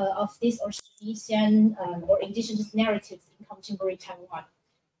of these Austronesian or indigenous narratives in contemporary Taiwan?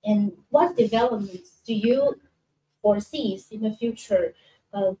 And what developments do you foresee in the future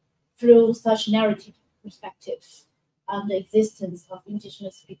through such narrative perspectives on the existence of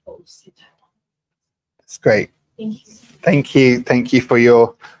indigenous peoples in Taiwan? That's great. Thank you. Thank you. Thank you for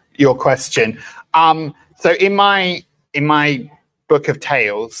your question. So in my book of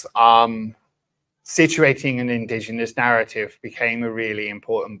tales, situating an indigenous narrative became a really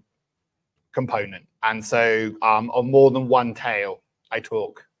important component. And so on more than one tale, I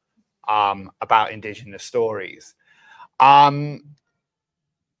talk about indigenous stories. I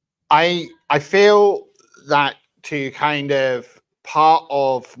feel that to kind of part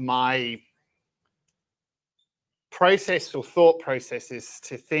of my process or thought process is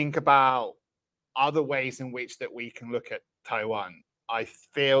to think about other ways in which that we can look at Taiwan. I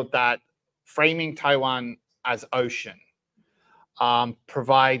feel that framing Taiwan as ocean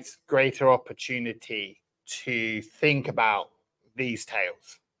provides greater opportunity to think about these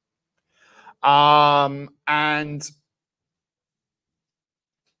tales. And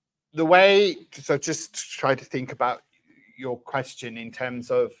the way, so just try to think about your question in terms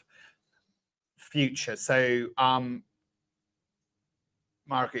of future. So,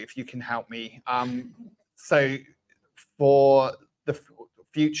 Margaret, if you can help me. So for the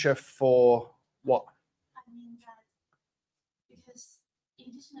future for what? I mean that because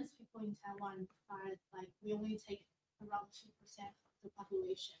indigenous people in Taiwan are like, we only take around 2% of the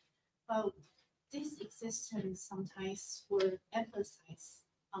population. But this existence sometimes were emphasized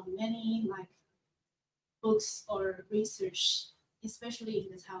on many like books or research, especially in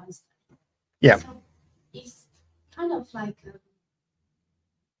the Taiwan study. Yeah. So it's kind of like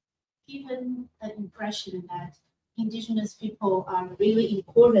given an impression that indigenous people are really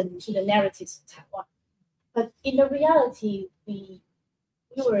important to the narratives of Taiwan. But in the reality, we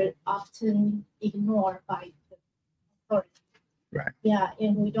were often ignored by the authority. Right. Yeah,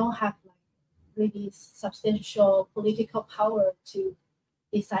 and we don't have like really substantial political power to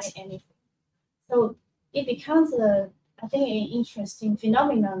decide anything. So it becomes a I think, an interesting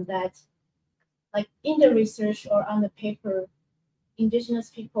phenomenon that, like in the research or on the paper, indigenous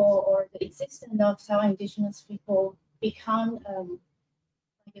people or the existence of Taiwan indigenous people become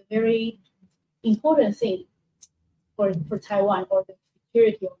like a very important thing for Taiwan or the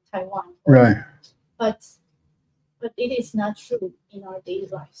security of Taiwan. Right. But it is not true in our daily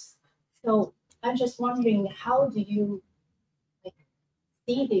lives. So I'm just wondering, how do you like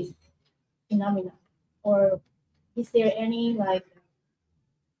see this phenomenon, or is there any like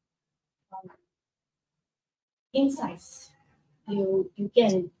insights you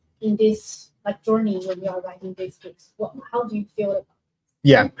gain in this like journey when you are writing these books? How do you feel about it?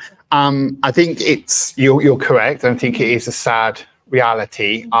 Yeah, I think you're correct. I think it is a sad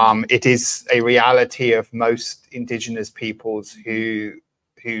reality. It is a reality of most indigenous peoples who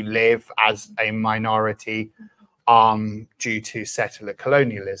live as a minority due to settler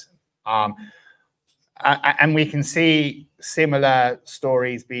colonialism. And we can see similar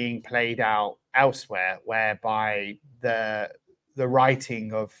stories being played out elsewhere, whereby the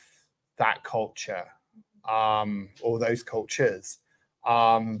writing of that culture or those cultures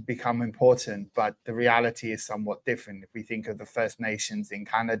become important, but the reality is somewhat different. If we think of the First Nations in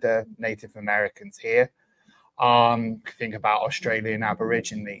Canada, Native Americans here, think about Australian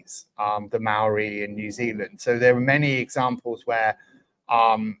Aborigines, the Maori in New Zealand. So there are many examples where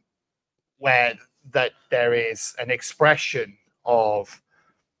that there is an expression of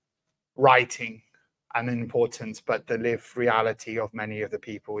writing and importance, but the lived reality of many of the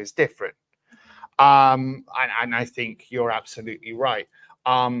people is different. And I think you're absolutely right.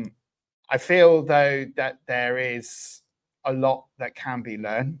 I feel, though, that there is a lot that can be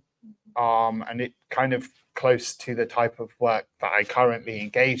learned, and it kind of close to the type of work that I currently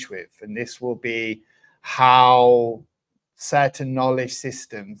engage with. And this will be how certain knowledge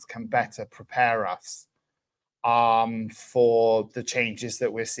systems can better prepare us for the changes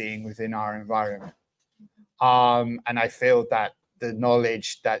that we're seeing within our environment. And I feel that the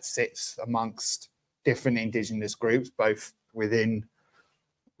knowledge that sits amongst different indigenous groups, both within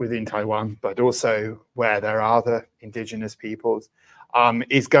Taiwan, but also where there are other indigenous peoples,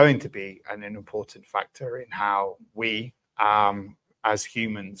 is going to be an important factor in how we, as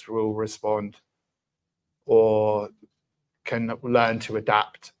humans, will respond or can learn to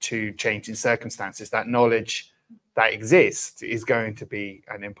adapt to changing circumstances. That knowledge that exists is going to be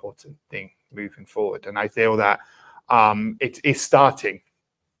an important thing moving forward. And I feel that it is starting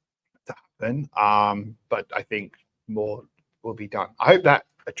to happen, but I think more will be done. I hope that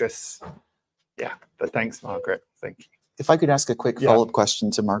address, but thanks, Margaret. Thank you. If I could ask a quick follow-up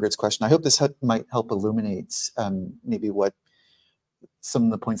question to Margaret's question, I hope this might help illuminate maybe what some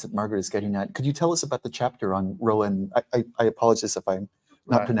of the points that Margaret is getting at. Could you tell us about the chapter on Rowan? I apologize if I'm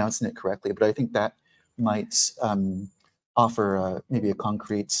not pronouncing it correctly, but I think that might offer maybe a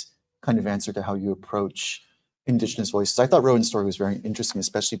concrete kind of answer to how you approach Indigenous voices. I thought Rowan's story was very interesting,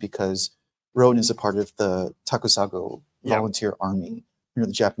 especially because Rowan is a part of the Takusago volunteer army, the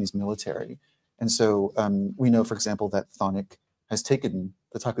Japanese military. And so we know, for example, that Thonic has taken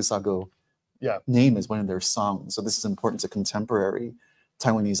the Takusago name as one of their songs. So this is important to contemporary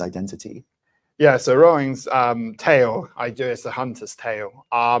Taiwanese identity. Yeah, so Rowan's tale, I do as a hunter's tale.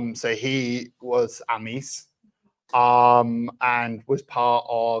 So he was Amis and was part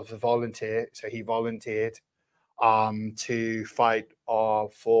of the volunteer. So he volunteered to fight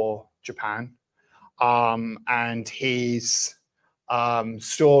for Japan. And his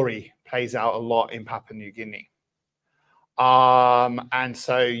story plays out a lot in Papua New Guinea. And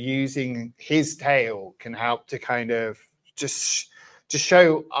so using his tale can help to kind of just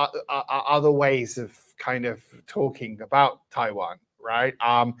show other ways of kind of talking about Taiwan, right?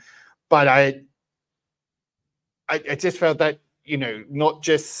 But I just felt that, not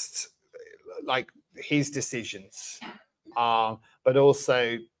just like his decisions, but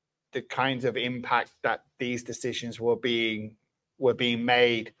also the kinds of impact that these decisions were being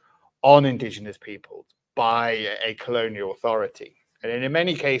made on Indigenous peoples by a colonial authority. And in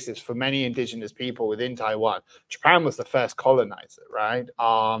many cases, for many Indigenous people within Taiwan, Japan was the first colonizer, right?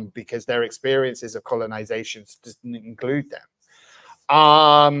 Because their experiences of colonization didn't include them.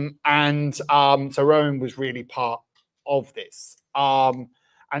 So Rowan was really part of this. And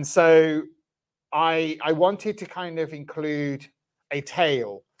so I wanted to kind of include a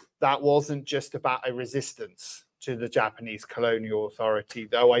tale that wasn't just about a resistance to the Japanese colonial authority,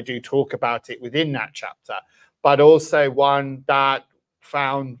 though I do talk about it within that chapter, but also one that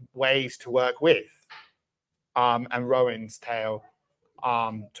found ways to work with. And Rowan's tale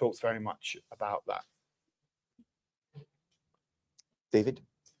talks very much about that. David?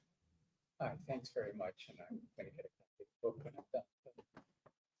 Thanks very much. And I'm going to get a copy book when I'm done.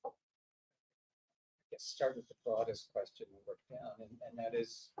 I guess start with the broadest question and work down, and that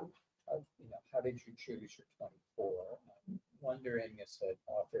is, how did you choose your 24? I'm wondering, as an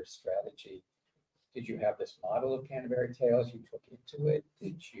author strategy, did you have this model of Canterbury Tales you took into it?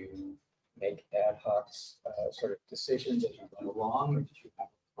 Did you make ad hoc sort of decisions as you went along, or did you have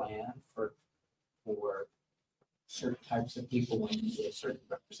a plan for certain types of people when you were certain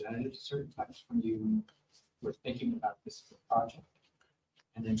representatives, certain types when you were thinking about this project?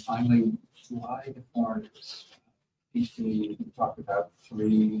 And then finally, why the foreigners? You talked about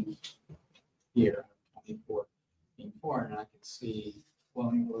 3 here, 24 being foreign, and I can see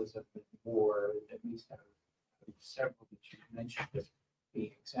colonialism and war, at least have several that you mentioned as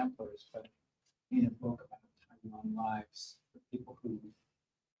being exemplars, but in a book about Taiwan Lives, for people who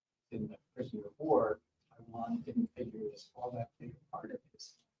in the prisoner of war, Taiwan didn't figure as all that big a part of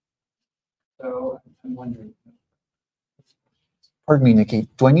this. So I'm wondering. Pardon me, Nikki.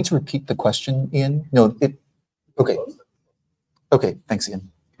 Do I need to repeat the question, Ian? No, okay. Okay, thanks, Ian.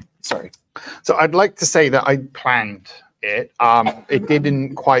 Sorry. So I'd like to say that I planned it. It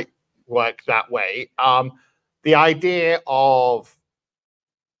didn't quite work that way. The idea of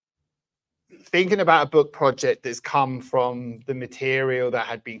thinking about a book project that's come from the material that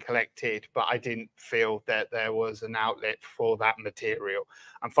had been collected, but I didn't feel that there was an outlet for that material.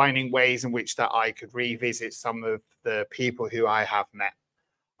 I'm finding ways in which that I could revisit some of the people who I have met.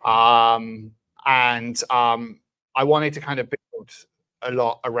 I wanted to kind of build a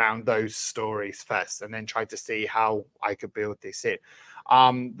lot around those stories first, and then try to see how I could build this in.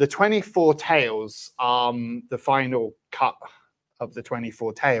 The 24 tales, the final cut of the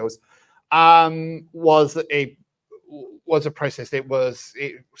 24 tales, was a process.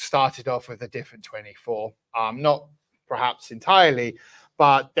 It started off with a different 24, not perhaps entirely,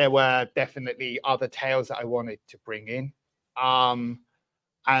 but there were definitely other tales that I wanted to bring in.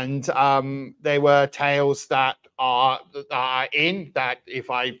 They were tales that are in that if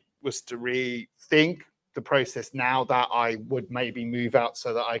I was to rethink the process now, that I would maybe move out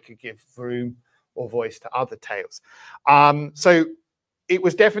so that I could give room or voice to other tales. So it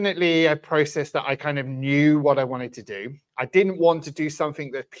was definitely a process that I kind of knew what I wanted to do. I didn't want to do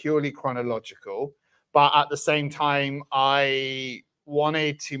something that's purely chronological, but at the same time, I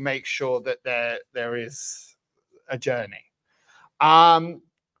wanted to make sure that there is a journey.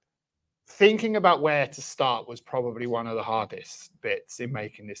 Thinking about where to start was probably one of the hardest bits in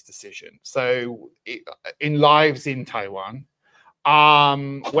making this decision. So in Lives in Taiwan,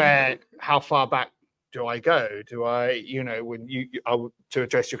 how far back do I go? Do I, to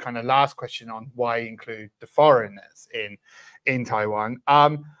address your kind of last question on why include the foreigners in Taiwan?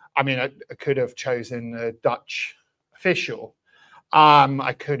 I mean, I could have chosen a Dutch official.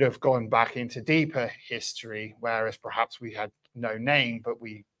 I could have gone back into deeper history, whereas perhaps we had no name, but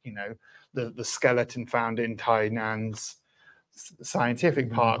we, the skeleton found in Tainan's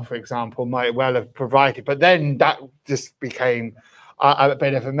scientific park, for example, might well have provided. But then that just became a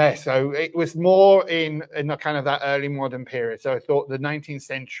bit of a mess. So it was more in the kind of that early modern period. So I thought the 19th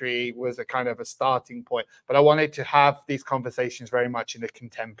century was a kind of a starting point, but I wanted to have these conversations very much in a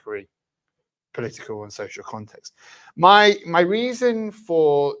contemporary political and social context. My reason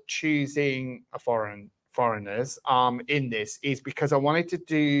for choosing foreigners in this is because I wanted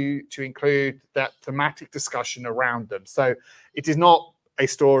to include that thematic discussion around them. So it is not a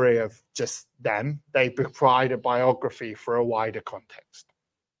story of just them. They provide a biography for a wider context.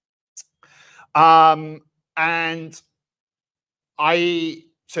 So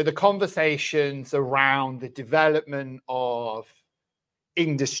the conversations around the development of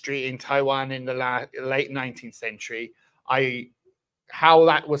industry in Taiwan in the late 19th century, how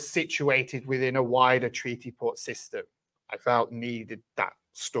that was situated within a wider treaty port system, I felt needed that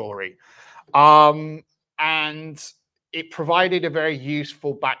story. And it provided a very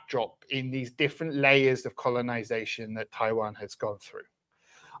useful backdrop in these different layers of colonization that Taiwan has gone through.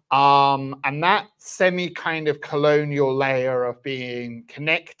 And that semi kind of colonial layer of being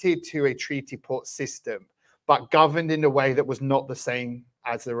connected to a treaty port system, but governed in a way that was not the same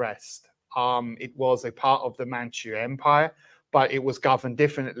as the rest. It was a part of the Manchu Empire, but it was governed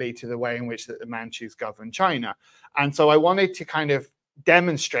differently to the way in which that the Manchus governed China. And so I wanted to kind of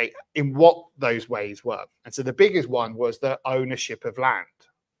demonstrate in what those ways were. And so the biggest one was the ownership of land.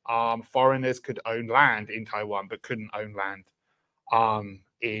 Foreigners could own land in Taiwan, but couldn't own land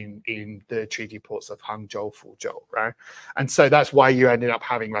in the treaty ports of Hangzhou, Fuzhou, right? And so that's why you ended up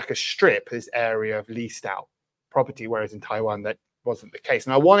having like a strip, this area of leased out property, whereas in Taiwan that wasn't the case.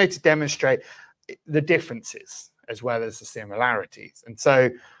 And I wanted to demonstrate the differences as well as the similarities. And so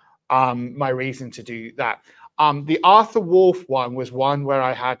my reason to do that. The Arthur Wolf one was one where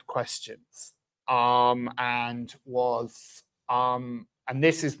I had questions, and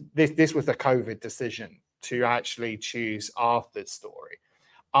this was a COVID decision to actually choose Arthur's story.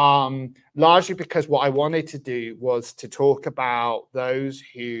 Largely because what I wanted to do was to talk about those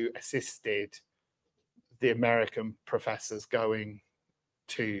who assisted the American professors going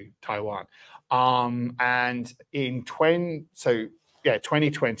to Taiwan. And in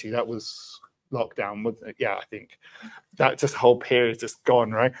 2020, that was lockdown, wasn't it? Yeah, I think that just whole period is just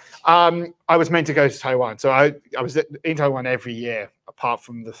gone, right? I was meant to go to Taiwan. So I was in Taiwan every year, apart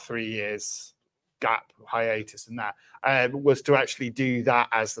from the 3 years gap hiatus and that, was to actually do that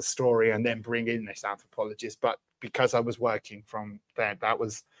as the story and then bring in this anthropologist. But because I was working from there, that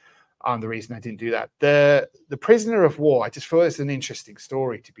was the reason I didn't do that. The prisoner of war, I just thought it's an interesting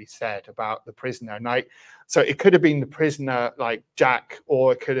story to be said about the prisoner. And so it could have been the prisoner like Jack,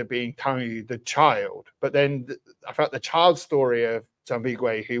 or it could have been Tony, the child. But then I felt the child story of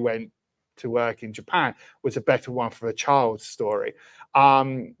Zambigwe, who went to work in Japan, was a better one for a child's story.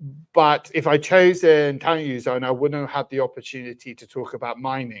 But if I chosen Tony Zone, I wouldn't have had the opportunity to talk about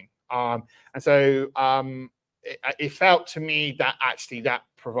mining. And so it felt to me that actually that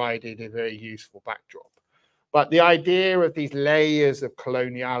provided a very useful backdrop. But the idea of these layers of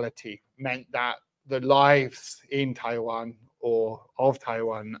coloniality meant that the lives in Taiwan or of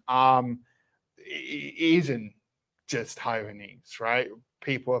Taiwan isn't just Taiwanese, right?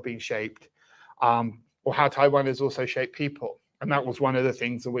 People are being shaped, or how Taiwan has also shaped people. And that was one of the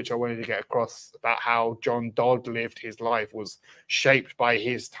things in which I wanted to get across about how John Dodd lived his life, was shaped by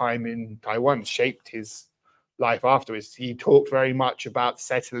his time in Taiwan, shaped his life afterwards. He talked very much about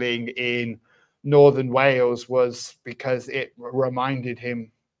settling in northern Wales was because it reminded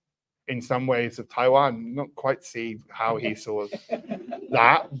him in some ways of Taiwan. Not quite see how he saw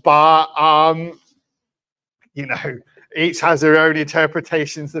that, but you know, each has their own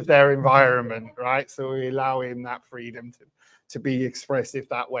interpretations of their environment, right? So we allow him that freedom to be expressive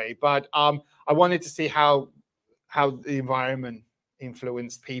that way. But I wanted to see how the environment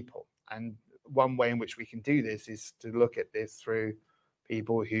influenced people, and one way in which we can do this is to look at this through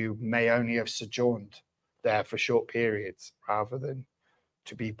people who may only have sojourned there for short periods rather than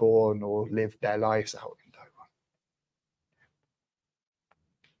to be born or live their lives out in Taiwan.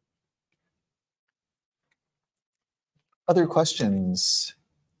 Other questions?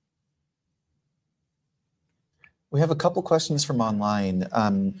 We have a couple questions from online,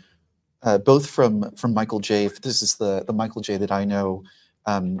 both from Michael J. This is the Michael J. that I know.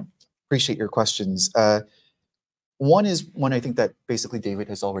 Appreciate your questions. One is one I think that basically David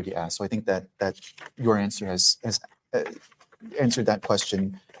has already asked, so I think that your answer has answered that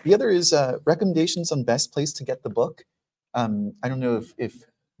question. The other is recommendations on best place to get the book. I don't know if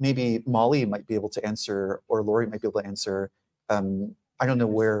maybe Molly might be able to answer, or Lori might be able to answer. I don't know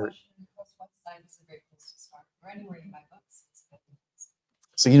where. Website is a great place to start, or anywhere you buy books.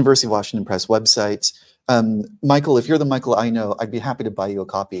 So University of Washington Press website. Michael, if you're the Michael I know, I'd be happy to buy you a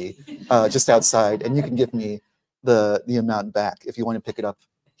copy just outside, and you can give me the amount back if you want to pick it up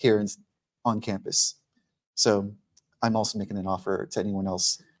here on campus. So I'm also making an offer to anyone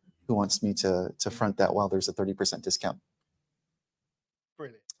else who wants me to front that while there's a 30% discount.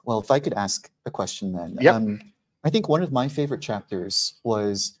 Brilliant. Well, if I could ask a question then. Yep. I think one of my favorite chapters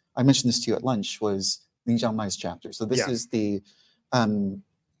was, I mentioned this to you at lunch, was Li Jiangmai's chapter. So this is the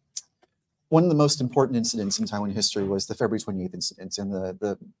one of the most important incidents in Taiwan history was the February 28th incident, and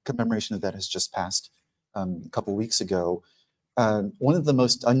the commemoration of that has just passed a couple weeks ago. One of the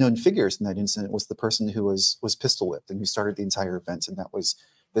most unknown figures in that incident was the person who was pistol whipped and who started the entire event, and that was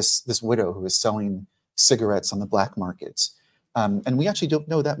this widow who was selling cigarettes on the black market. And we actually don't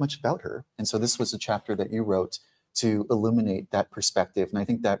know that much about her. And so this was a chapter that you wrote to illuminate that perspective, and I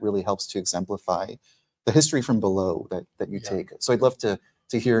think that really helps to exemplify the history from below that you take. So I'd love to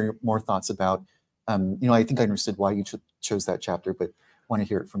hear more thoughts about, you know, I think I understood why you chose that chapter, but want to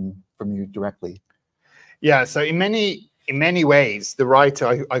hear it from you directly. Yeah, so in many ways, the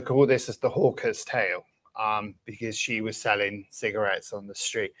writer, I call this as the hawker's tale, because she was selling cigarettes on the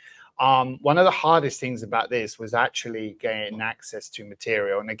street. One of the hardest things about this was actually getting access to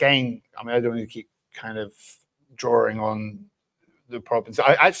material. And again, I mean, I don't want to keep kind of drawing on the problems.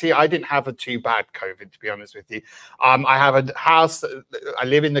 I didn't have a too bad COVID, to be honest with you. I have a house, I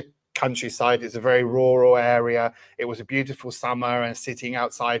live in the countryside. It's a very rural area. It was a beautiful summer, and sitting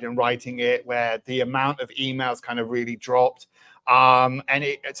outside and writing it, where the amount of emails kind of really dropped. And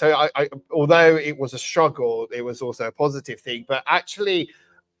so although it was a struggle, it was also a positive thing. But actually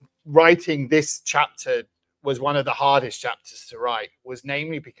writing this chapter was one of the hardest chapters to write, was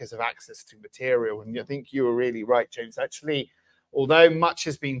namely because of access to material. And I think you were really right, James. Actually, although much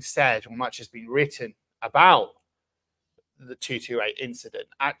has been said or much has been written about the 228 incident,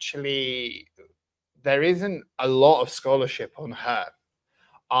 actually there isn't a lot of scholarship on her.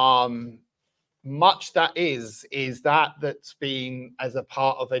 Much that is that's been as a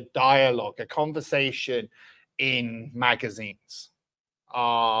part of a dialogue, a conversation in magazines.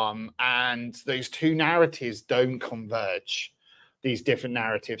 And those two narratives don't converge. These different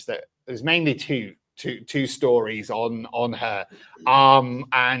narratives, that there's mainly two stories on her,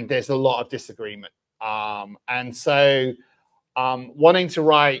 and there's a lot of disagreement. And so wanting to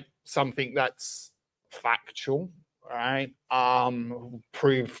write something that's factual, right,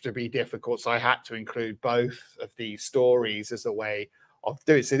 proved to be difficult. So I had to include both of these stories as a way of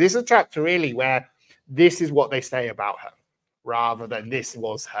doing it. So this is a chapter really where this is what they say about her, rather than this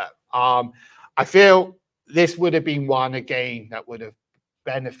was her. I feel this would have been one, again, that would have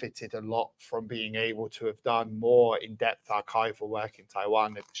benefited a lot from being able to have done more in-depth archival work in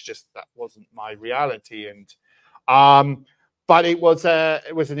Taiwan. It's just that wasn't my reality. And but it was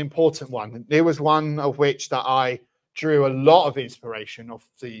an important one. It was one of which that I drew a lot of inspiration of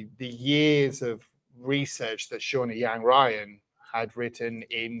the years of research that Shauna Yang Ryan had written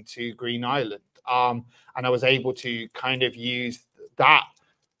into Green Island. And I was able to kind of use that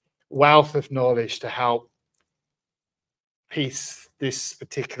wealth of knowledge to help piece this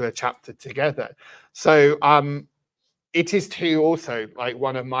particular chapter together. So it is too also like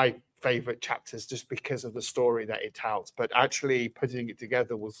one of my favorite chapters, just because of the story that it tells. But actually putting it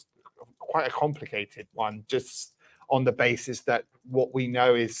together was quite a complicated one, just on the basis that what we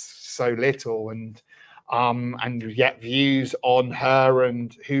know is so little, and yet views on her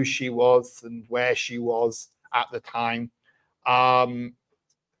and who she was and where she was at the time.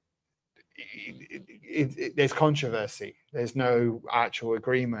 There's controversy. There's no actual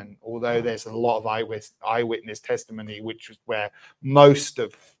agreement, although there's a lot of eyewitness testimony, which is where most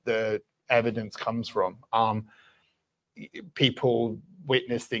of the evidence comes from. People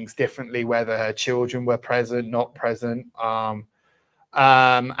witness things differently, whether her children were present, not present,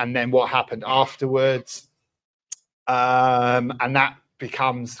 and then what happened afterwards, and that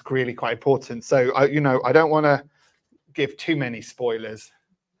becomes really quite important. So I don't want to give too many spoilers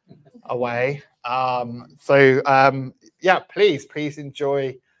away. Yeah, please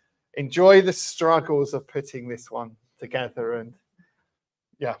enjoy the struggles of putting this one together. And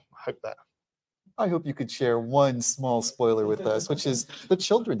yeah, I hope you could share one small spoiler with us, which is the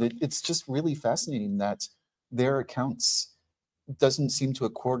children. It's just really fascinating that their accounts doesn't seem to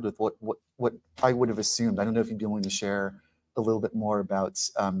accord with what I would have assumed. I don't know if you'd be willing to share a little bit more about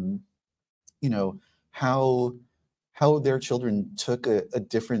how their children took a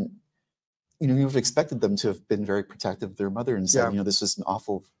different, you've expected them to have been very protective of their mother and said, this was an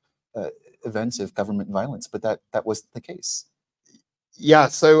awful event of government violence, but that wasn't the case. Yeah.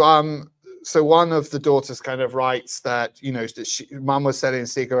 So one of the daughters kind of writes that, that mum was selling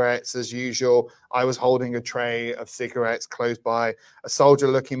cigarettes as usual. I was holding a tray of cigarettes close by. A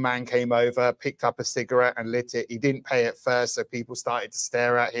soldier-looking man came over, picked up a cigarette and lit it. He didn't pay at first, so people started to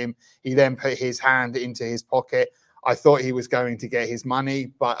stare at him. He then put his hand into his pocket. I thought he was going to get his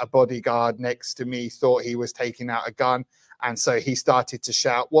money, but a bodyguard next to me thought he was taking out a gun. And so he started to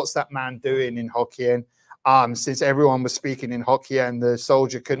shout, "What's that man doing?" in Hokkien. Since everyone was speaking in Hokkien, the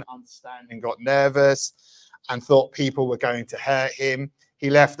soldier couldn't understand and got nervous and thought people were going to hurt him. He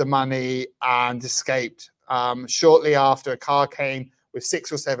left the money and escaped. Shortly after, a car came with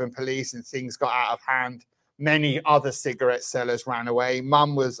 6 or 7 police and things got out of hand. Many other cigarette sellers ran away.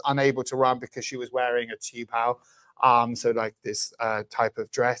 Mum was unable to run because she was wearing a tupao, so like this type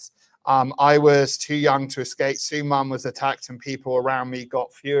of dress. I was too young to escape. Soon Mum was attacked and people around me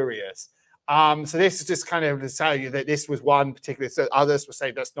got furious. So this is just kind of to tell you that this was one particular, so others will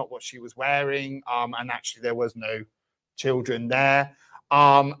say that's not what she was wearing, and actually there was no children there.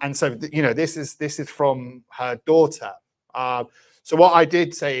 And so, this is from her daughter. So what I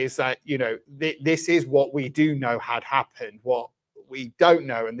did say is that, this is what we do know had happened. What we don't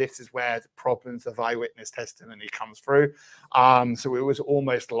know, and this is where the problems of eyewitness testimony comes through. So it was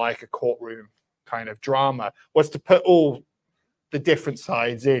almost like a courtroom kind of drama, was to put all the different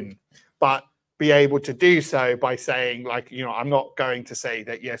sides in, but be able to do so by saying, like, I'm not going to say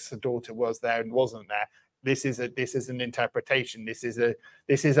that yes, the daughter was there and wasn't there. This is an interpretation. This is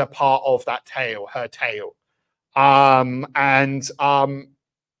a part of that tale, her tale. And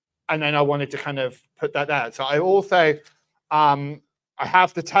then I wanted to kind of put that out. So I also I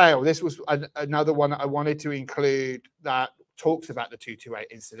have the tale. This was another one I wanted to include that talks about the 228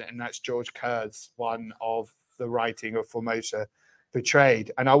 incident, and that's George Kerr's one of the writing of Formosa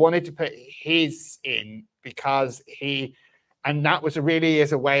Betrayed. And I wanted to put his in because and that was really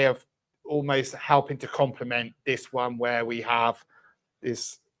as a way of almost helping to complement this one, where we have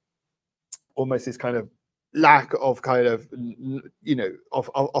this almost this kind of lack of kind of, you know,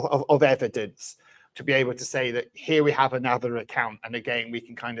 of evidence to be able to say that here we have another account. And again, we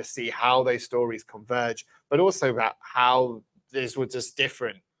can kind of see how those stories converge, but also about how this was just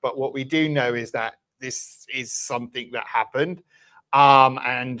different. But what we do know is that this is something that happened,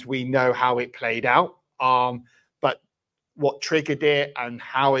 and we know how it played out. But what triggered it and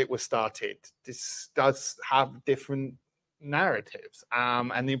how it was started, this does have different narratives,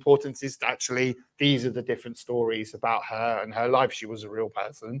 and the importance is actually these are the different stories about her and her life. She was a real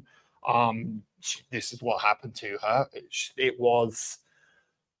person. This is what happened to her. It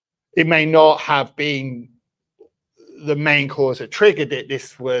may not have been the main cause that triggered it.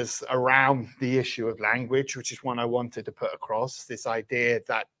 This was around the issue of language, which is one I wanted to put across, this idea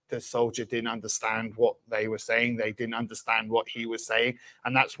that the soldier didn't understand what they were saying, they didn't understand what he was saying.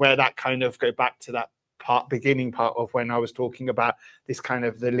 And that's where that kind of go back to that beginning part of when I was talking about this kind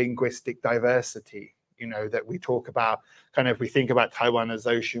of the linguistic diversity, you know, that we talk about. Kind of, we think about Taiwan as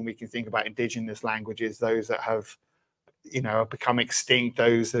ocean, we can think about indigenous languages, those that have, you know, become extinct,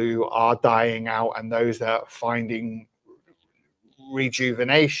 those who are dying out, and those that are finding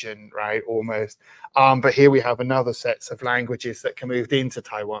rejuvenation, right, almost. But here we have another sets of languages that can move into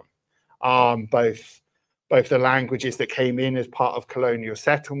Taiwan, both the languages that came in as part of colonial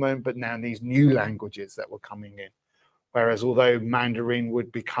settlement, but now these new languages that were coming in. Whereas although Mandarin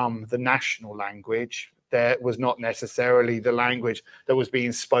would become the national language, that was not necessarily the language that was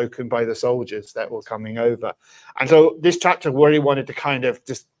being spoken by the soldiers that were coming over. And so this chapter really wanted to kind of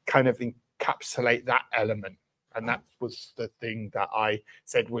just kind of encapsulate that element. And that was the thing that I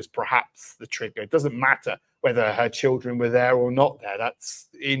said was perhaps the trigger. It doesn't matter whether her children were there or not there. That's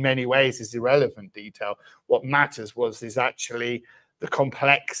in many ways is irrelevant detail. What matters is actually the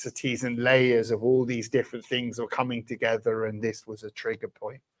complexities and layers of all these different things are coming together, and this was a trigger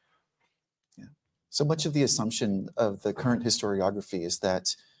point. Yeah. So much of the assumption of the current historiography is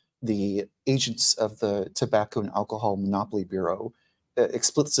that the agents of the Tobacco and Alcohol Monopoly Bureau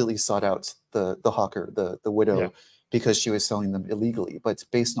explicitly sought out the hawker, the widow, yeah, because she was selling them illegally. But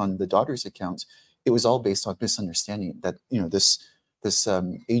based on the daughter's account, it was all based on misunderstanding that, you know, this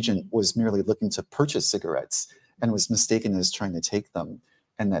agent was merely looking to purchase cigarettes and was mistaken as trying to take them,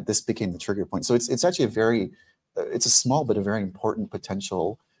 and that this became the trigger point. So it's actually a very, it's a small but a very important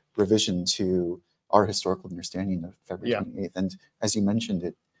potential revision to our historical understanding of February 28th. And as you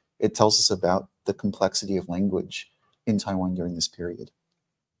mentioned, it tells us about the complexity of language in Taiwan during this period.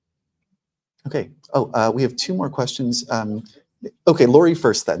 Okay. Oh, we have two more questions. Okay, Lori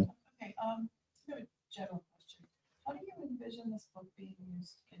first then. Okay. A general question. How do you envision this book being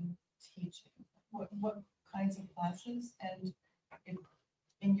used in teaching? What kinds of classes, and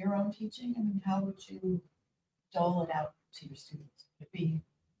in your own teaching, I mean, how would you dole it out to your students? Would it be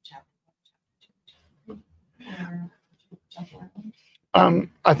chapter 1, chapter 2, or chapter 1?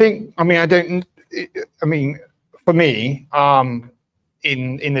 I think, I mean, for me,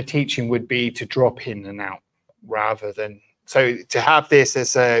 in the teaching would be to drop in and out rather than, so to have this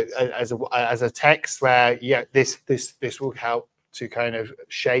as a text where, yeah, this will help to kind of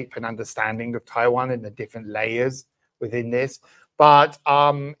shape an understanding of Taiwan and the different layers within this. But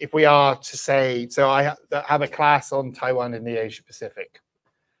if we are to say, so I have a class on Taiwan and the Asia Pacific.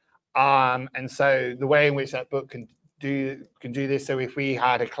 And so the way in which that book can do this, so if we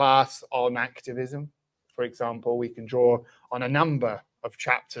had a class on activism, for example, we can draw on a number of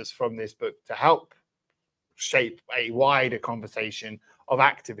chapters from this book to help shape a wider conversation of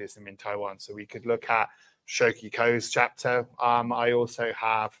activism in Taiwan. So we could look at Shoki Ko's chapter. I also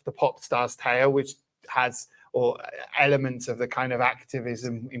have The Pop Star's Tale, which has elements of the kind of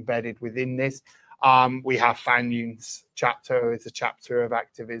activism embedded within this. We have Fan Yun's chapter, it's a chapter of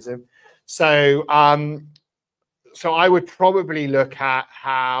activism. So, so I would probably look at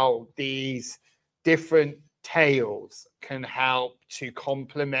how these different tales can help to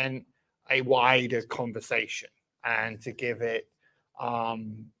complement a wider conversation and to give it a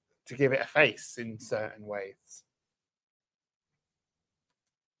face in certain ways.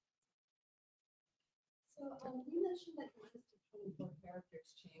 So you mentioned that the list of 24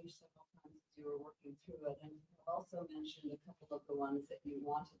 characters changed several times as you were working through it, and you also mentioned a couple of the ones that you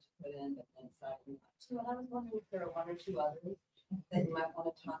wanted to put in but then decided not to. And I was wondering if there are one or two others that you might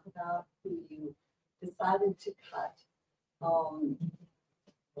want to talk about who you decided to cut,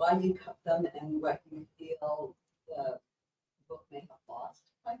 why you cut them, and what you feel book may have lost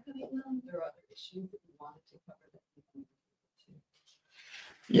by colonialism? There are other issues that you wanted to cover that you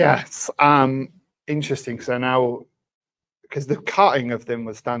Yes, interesting. So now, because the cutting of them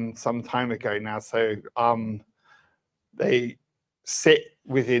was done some time ago now, so they sit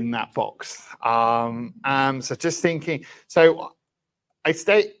within that box. So just thinking, so I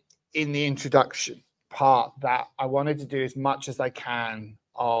state in the introduction part that I wanted to do as much as I can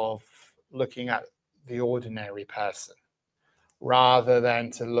of looking at the ordinary person rather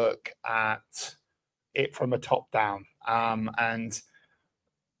than to look at it from a top down. And,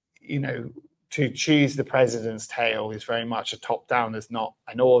 you know, to choose the president's tale is very much a top down. It's not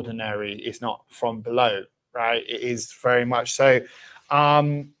an ordinary, it's not from below, right? It is very much so.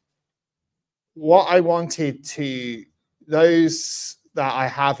 What I wanted to, those that I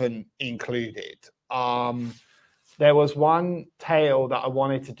haven't included, there was one tale that I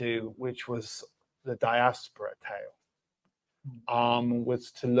wanted to do, which was the diaspora tale,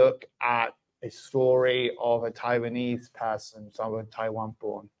 was to look at a story of a Taiwanese person, someone Taiwan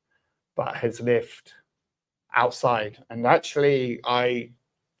born, but has lived outside. And actually, I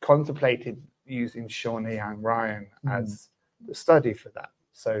contemplated using Shawnee Ann Ryan as the study for that.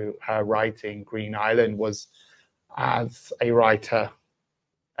 So her writing, Green Island, was as a writer,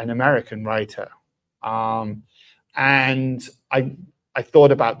 an American writer. And I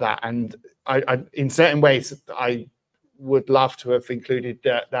thought about that, and I in certain ways I would love to have included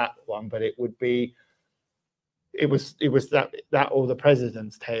that one, but it would be, it was that or the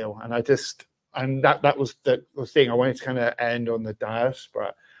president's tale, and I just, and that was the thing. I wanted to kind of end on the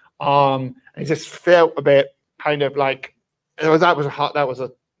diaspora. It just felt a bit kind of like that was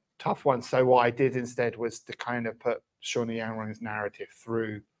a tough one. So what I did instead was to kind of put Shawnee Ann Ryan's narrative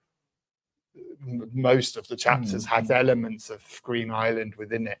through most of the chapters, has elements of Green Island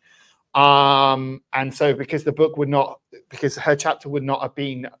within it. And so because the book would not, because her chapter would not have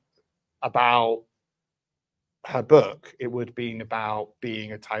been about her book, it would have been about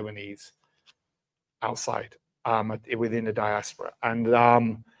being a Taiwanese outside, within the diaspora. And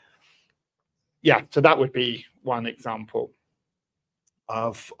yeah, so that would be one example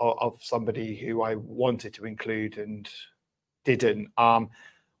of somebody who I wanted to include and didn't.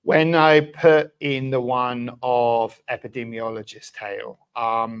 When I put in the one of epidemiologist tale,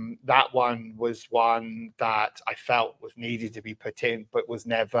 that one was one that I felt was needed to be put in, but was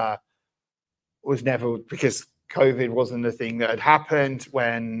never because COVID wasn't a thing that had happened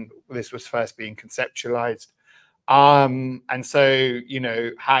when this was first being conceptualized. And so, you know,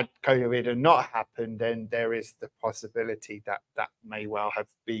 had COVID not happened, then there is the possibility that that may well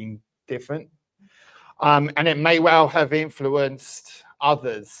have been different. And it may well have influenced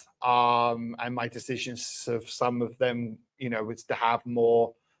others. And my decisions of some of them, you know, was to have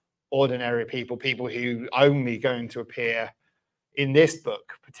more ordinary people who only going to appear in this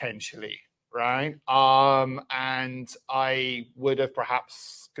book potentially, right? And I would have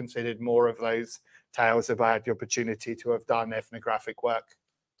perhaps considered more of those tales if I had the opportunity to have done ethnographic work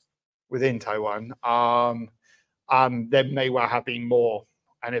within Taiwan. There may well have been more.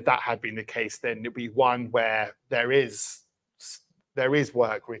 And if that had been the case, then it'd be one where there is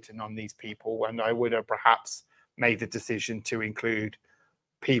work written on these people, and I would have perhaps made the decision to include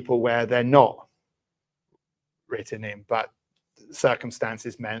people where they're not written in, but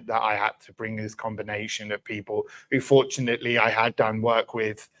circumstances meant that I had to bring this combination of people who fortunately I had done work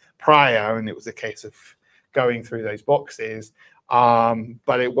with prior, and it was a case of going through those boxes,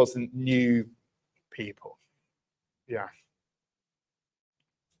 but it wasn't new people. Yeah.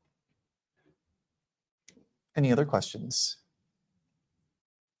 Any other questions?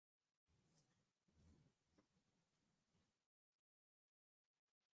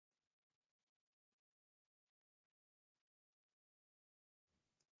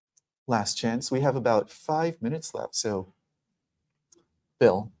 Last chance. We have about 5 minutes left. So,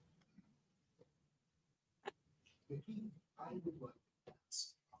 Bill. Maybe I would like to ask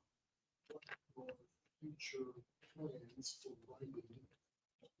what your future plans for writing.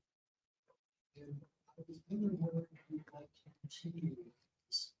 And I was wondering whether you'd like to continue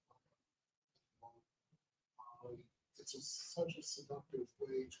this. It's such a seductive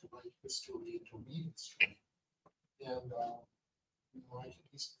way to write history and to read history. And you know, I can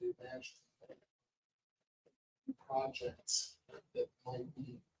easily imagine projects that might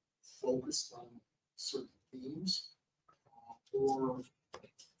be focused on certain themes, or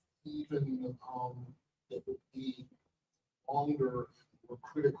even that would be longer or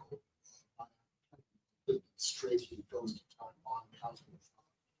critical. The strategy goes to Taiwan kind of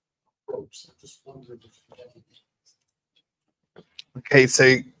approach. I'm just wondering if you have any. Okay,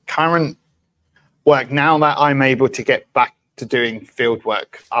 so current work, now that I'm able to get back to doing field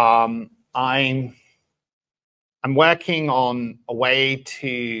work. I'm working on a way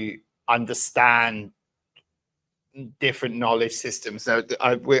to understand different knowledge systems. So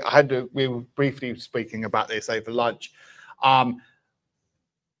we were briefly speaking about this over lunch.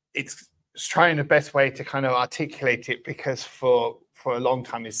 It's trying the best way to kind of articulate it, because for a long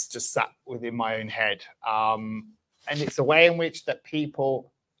time it's just sat within my own head. And it's a way in which that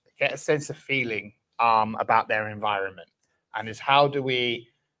people get a sense of feeling about their environment, and is how can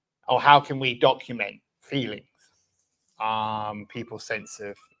we document feelings, people's sense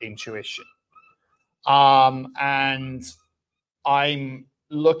of intuition. And I'm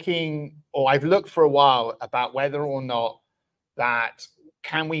looking, or I've looked for a while, about whether or not that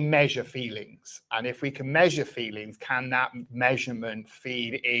can we measure feelings, and if we can measure feelings, can that measurement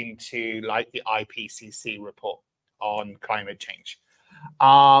feed into like the IPCC report on climate change?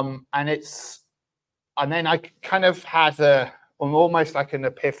 And then I kind of had almost like an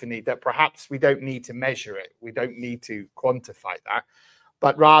epiphany that perhaps we don't need to measure it, we don't need to quantify that,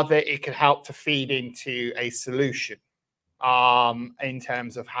 but rather it could help to feed into a solution in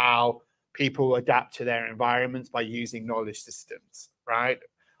terms of how people adapt to their environments by using knowledge systems, right?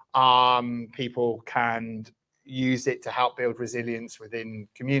 People can use it to help build resilience within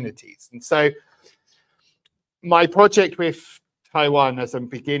communities. And so my project with Taiwan, as I'm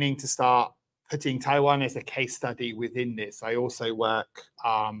beginning to start putting Taiwan as a case study within this, I also work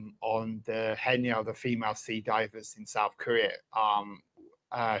on the Henya, the female sea divers in South Korea,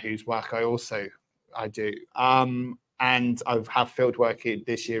 whose work I do. And I have field work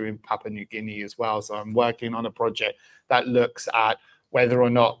this year in Papua New Guinea as well. So I'm working on a project that looks at whether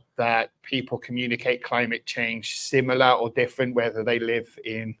or not that people communicate climate change similar or different, whether they live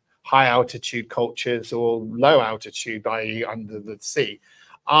in high altitude cultures or low altitude, i.e. under the sea.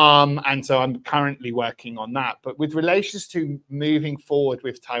 And so I'm currently working on that. But with relations to moving forward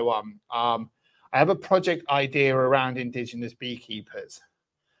with Taiwan, I have a project idea around indigenous beekeepers.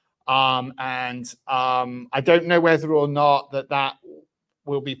 I don't know whether or not that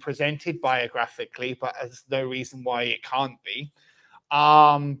will be presented biographically, but there's no reason why it can't be.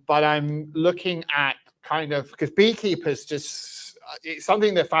 But I'm looking at kind of, because beekeepers it's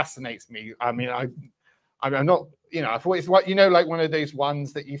something that fascinates me. I mean, I'm not, I've always, like one of those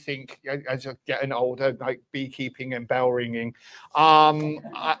ones that you think as you're getting older, like beekeeping and bell ringing. But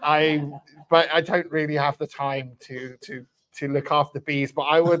I don't really have the time to look after bees, but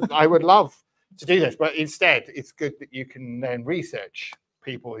I would love to do this. But instead, it's good that you can then research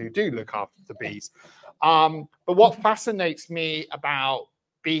people who do look after the bees. But what fascinates me about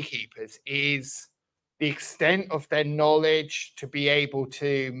beekeepers is the extent of their knowledge to be able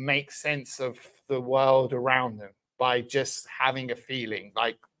to make sense of the world around them by just having a feeling,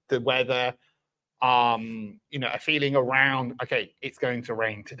 like the weather, a feeling around, okay, it's going to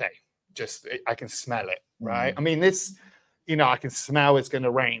rain today. I can smell it, right? I mean, I can smell it's going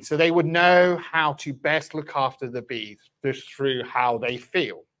to rain. So they would know how to best look after the bees just through how they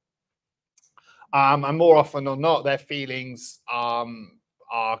feel. And more often than not, their feelings are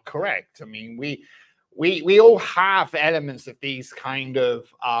correct. I mean, we all have elements of these kind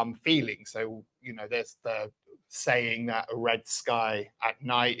of feelings. So, there's the saying that a red sky at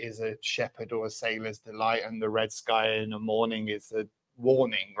night is a shepherd or a sailor's delight, and the red sky in the morning is a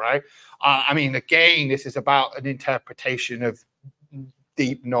warning, right? I mean, again, this is about an interpretation of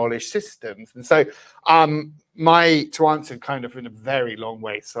deep knowledge systems. And so to answer kind of in a very long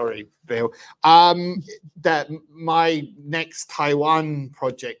way, sorry, Bill, that my next Taiwan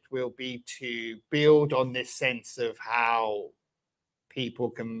project will be to build on this sense of how people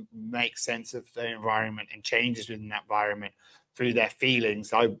can make sense of their environment and changes within that environment through their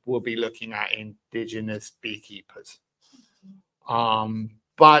feelings. I will be looking at indigenous beekeepers.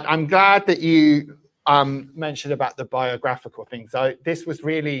 But I'm glad that you mentioned about the biographical things. This was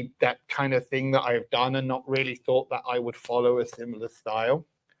really that kind of thing that I've done and not really thought that I would follow a similar style.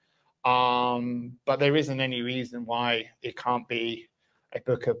 But there isn't any reason why it can't be a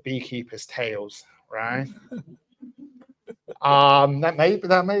book of beekeepers' tales, right? That may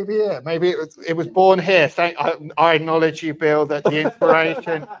be it. Maybe it was born here. I acknowledge you, Bill, that the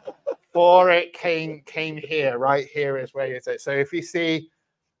inspiration for it came here. Right here is where it's at. So if you see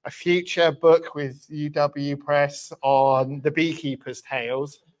a future book with UW Press on the beekeepers'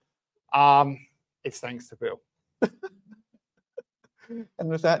 tales, it's thanks to Bill. And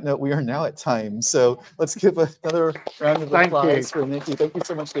with that note, we are now at time. So let's give another round of applause for Niki. Thank you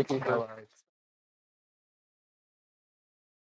so much, Niki.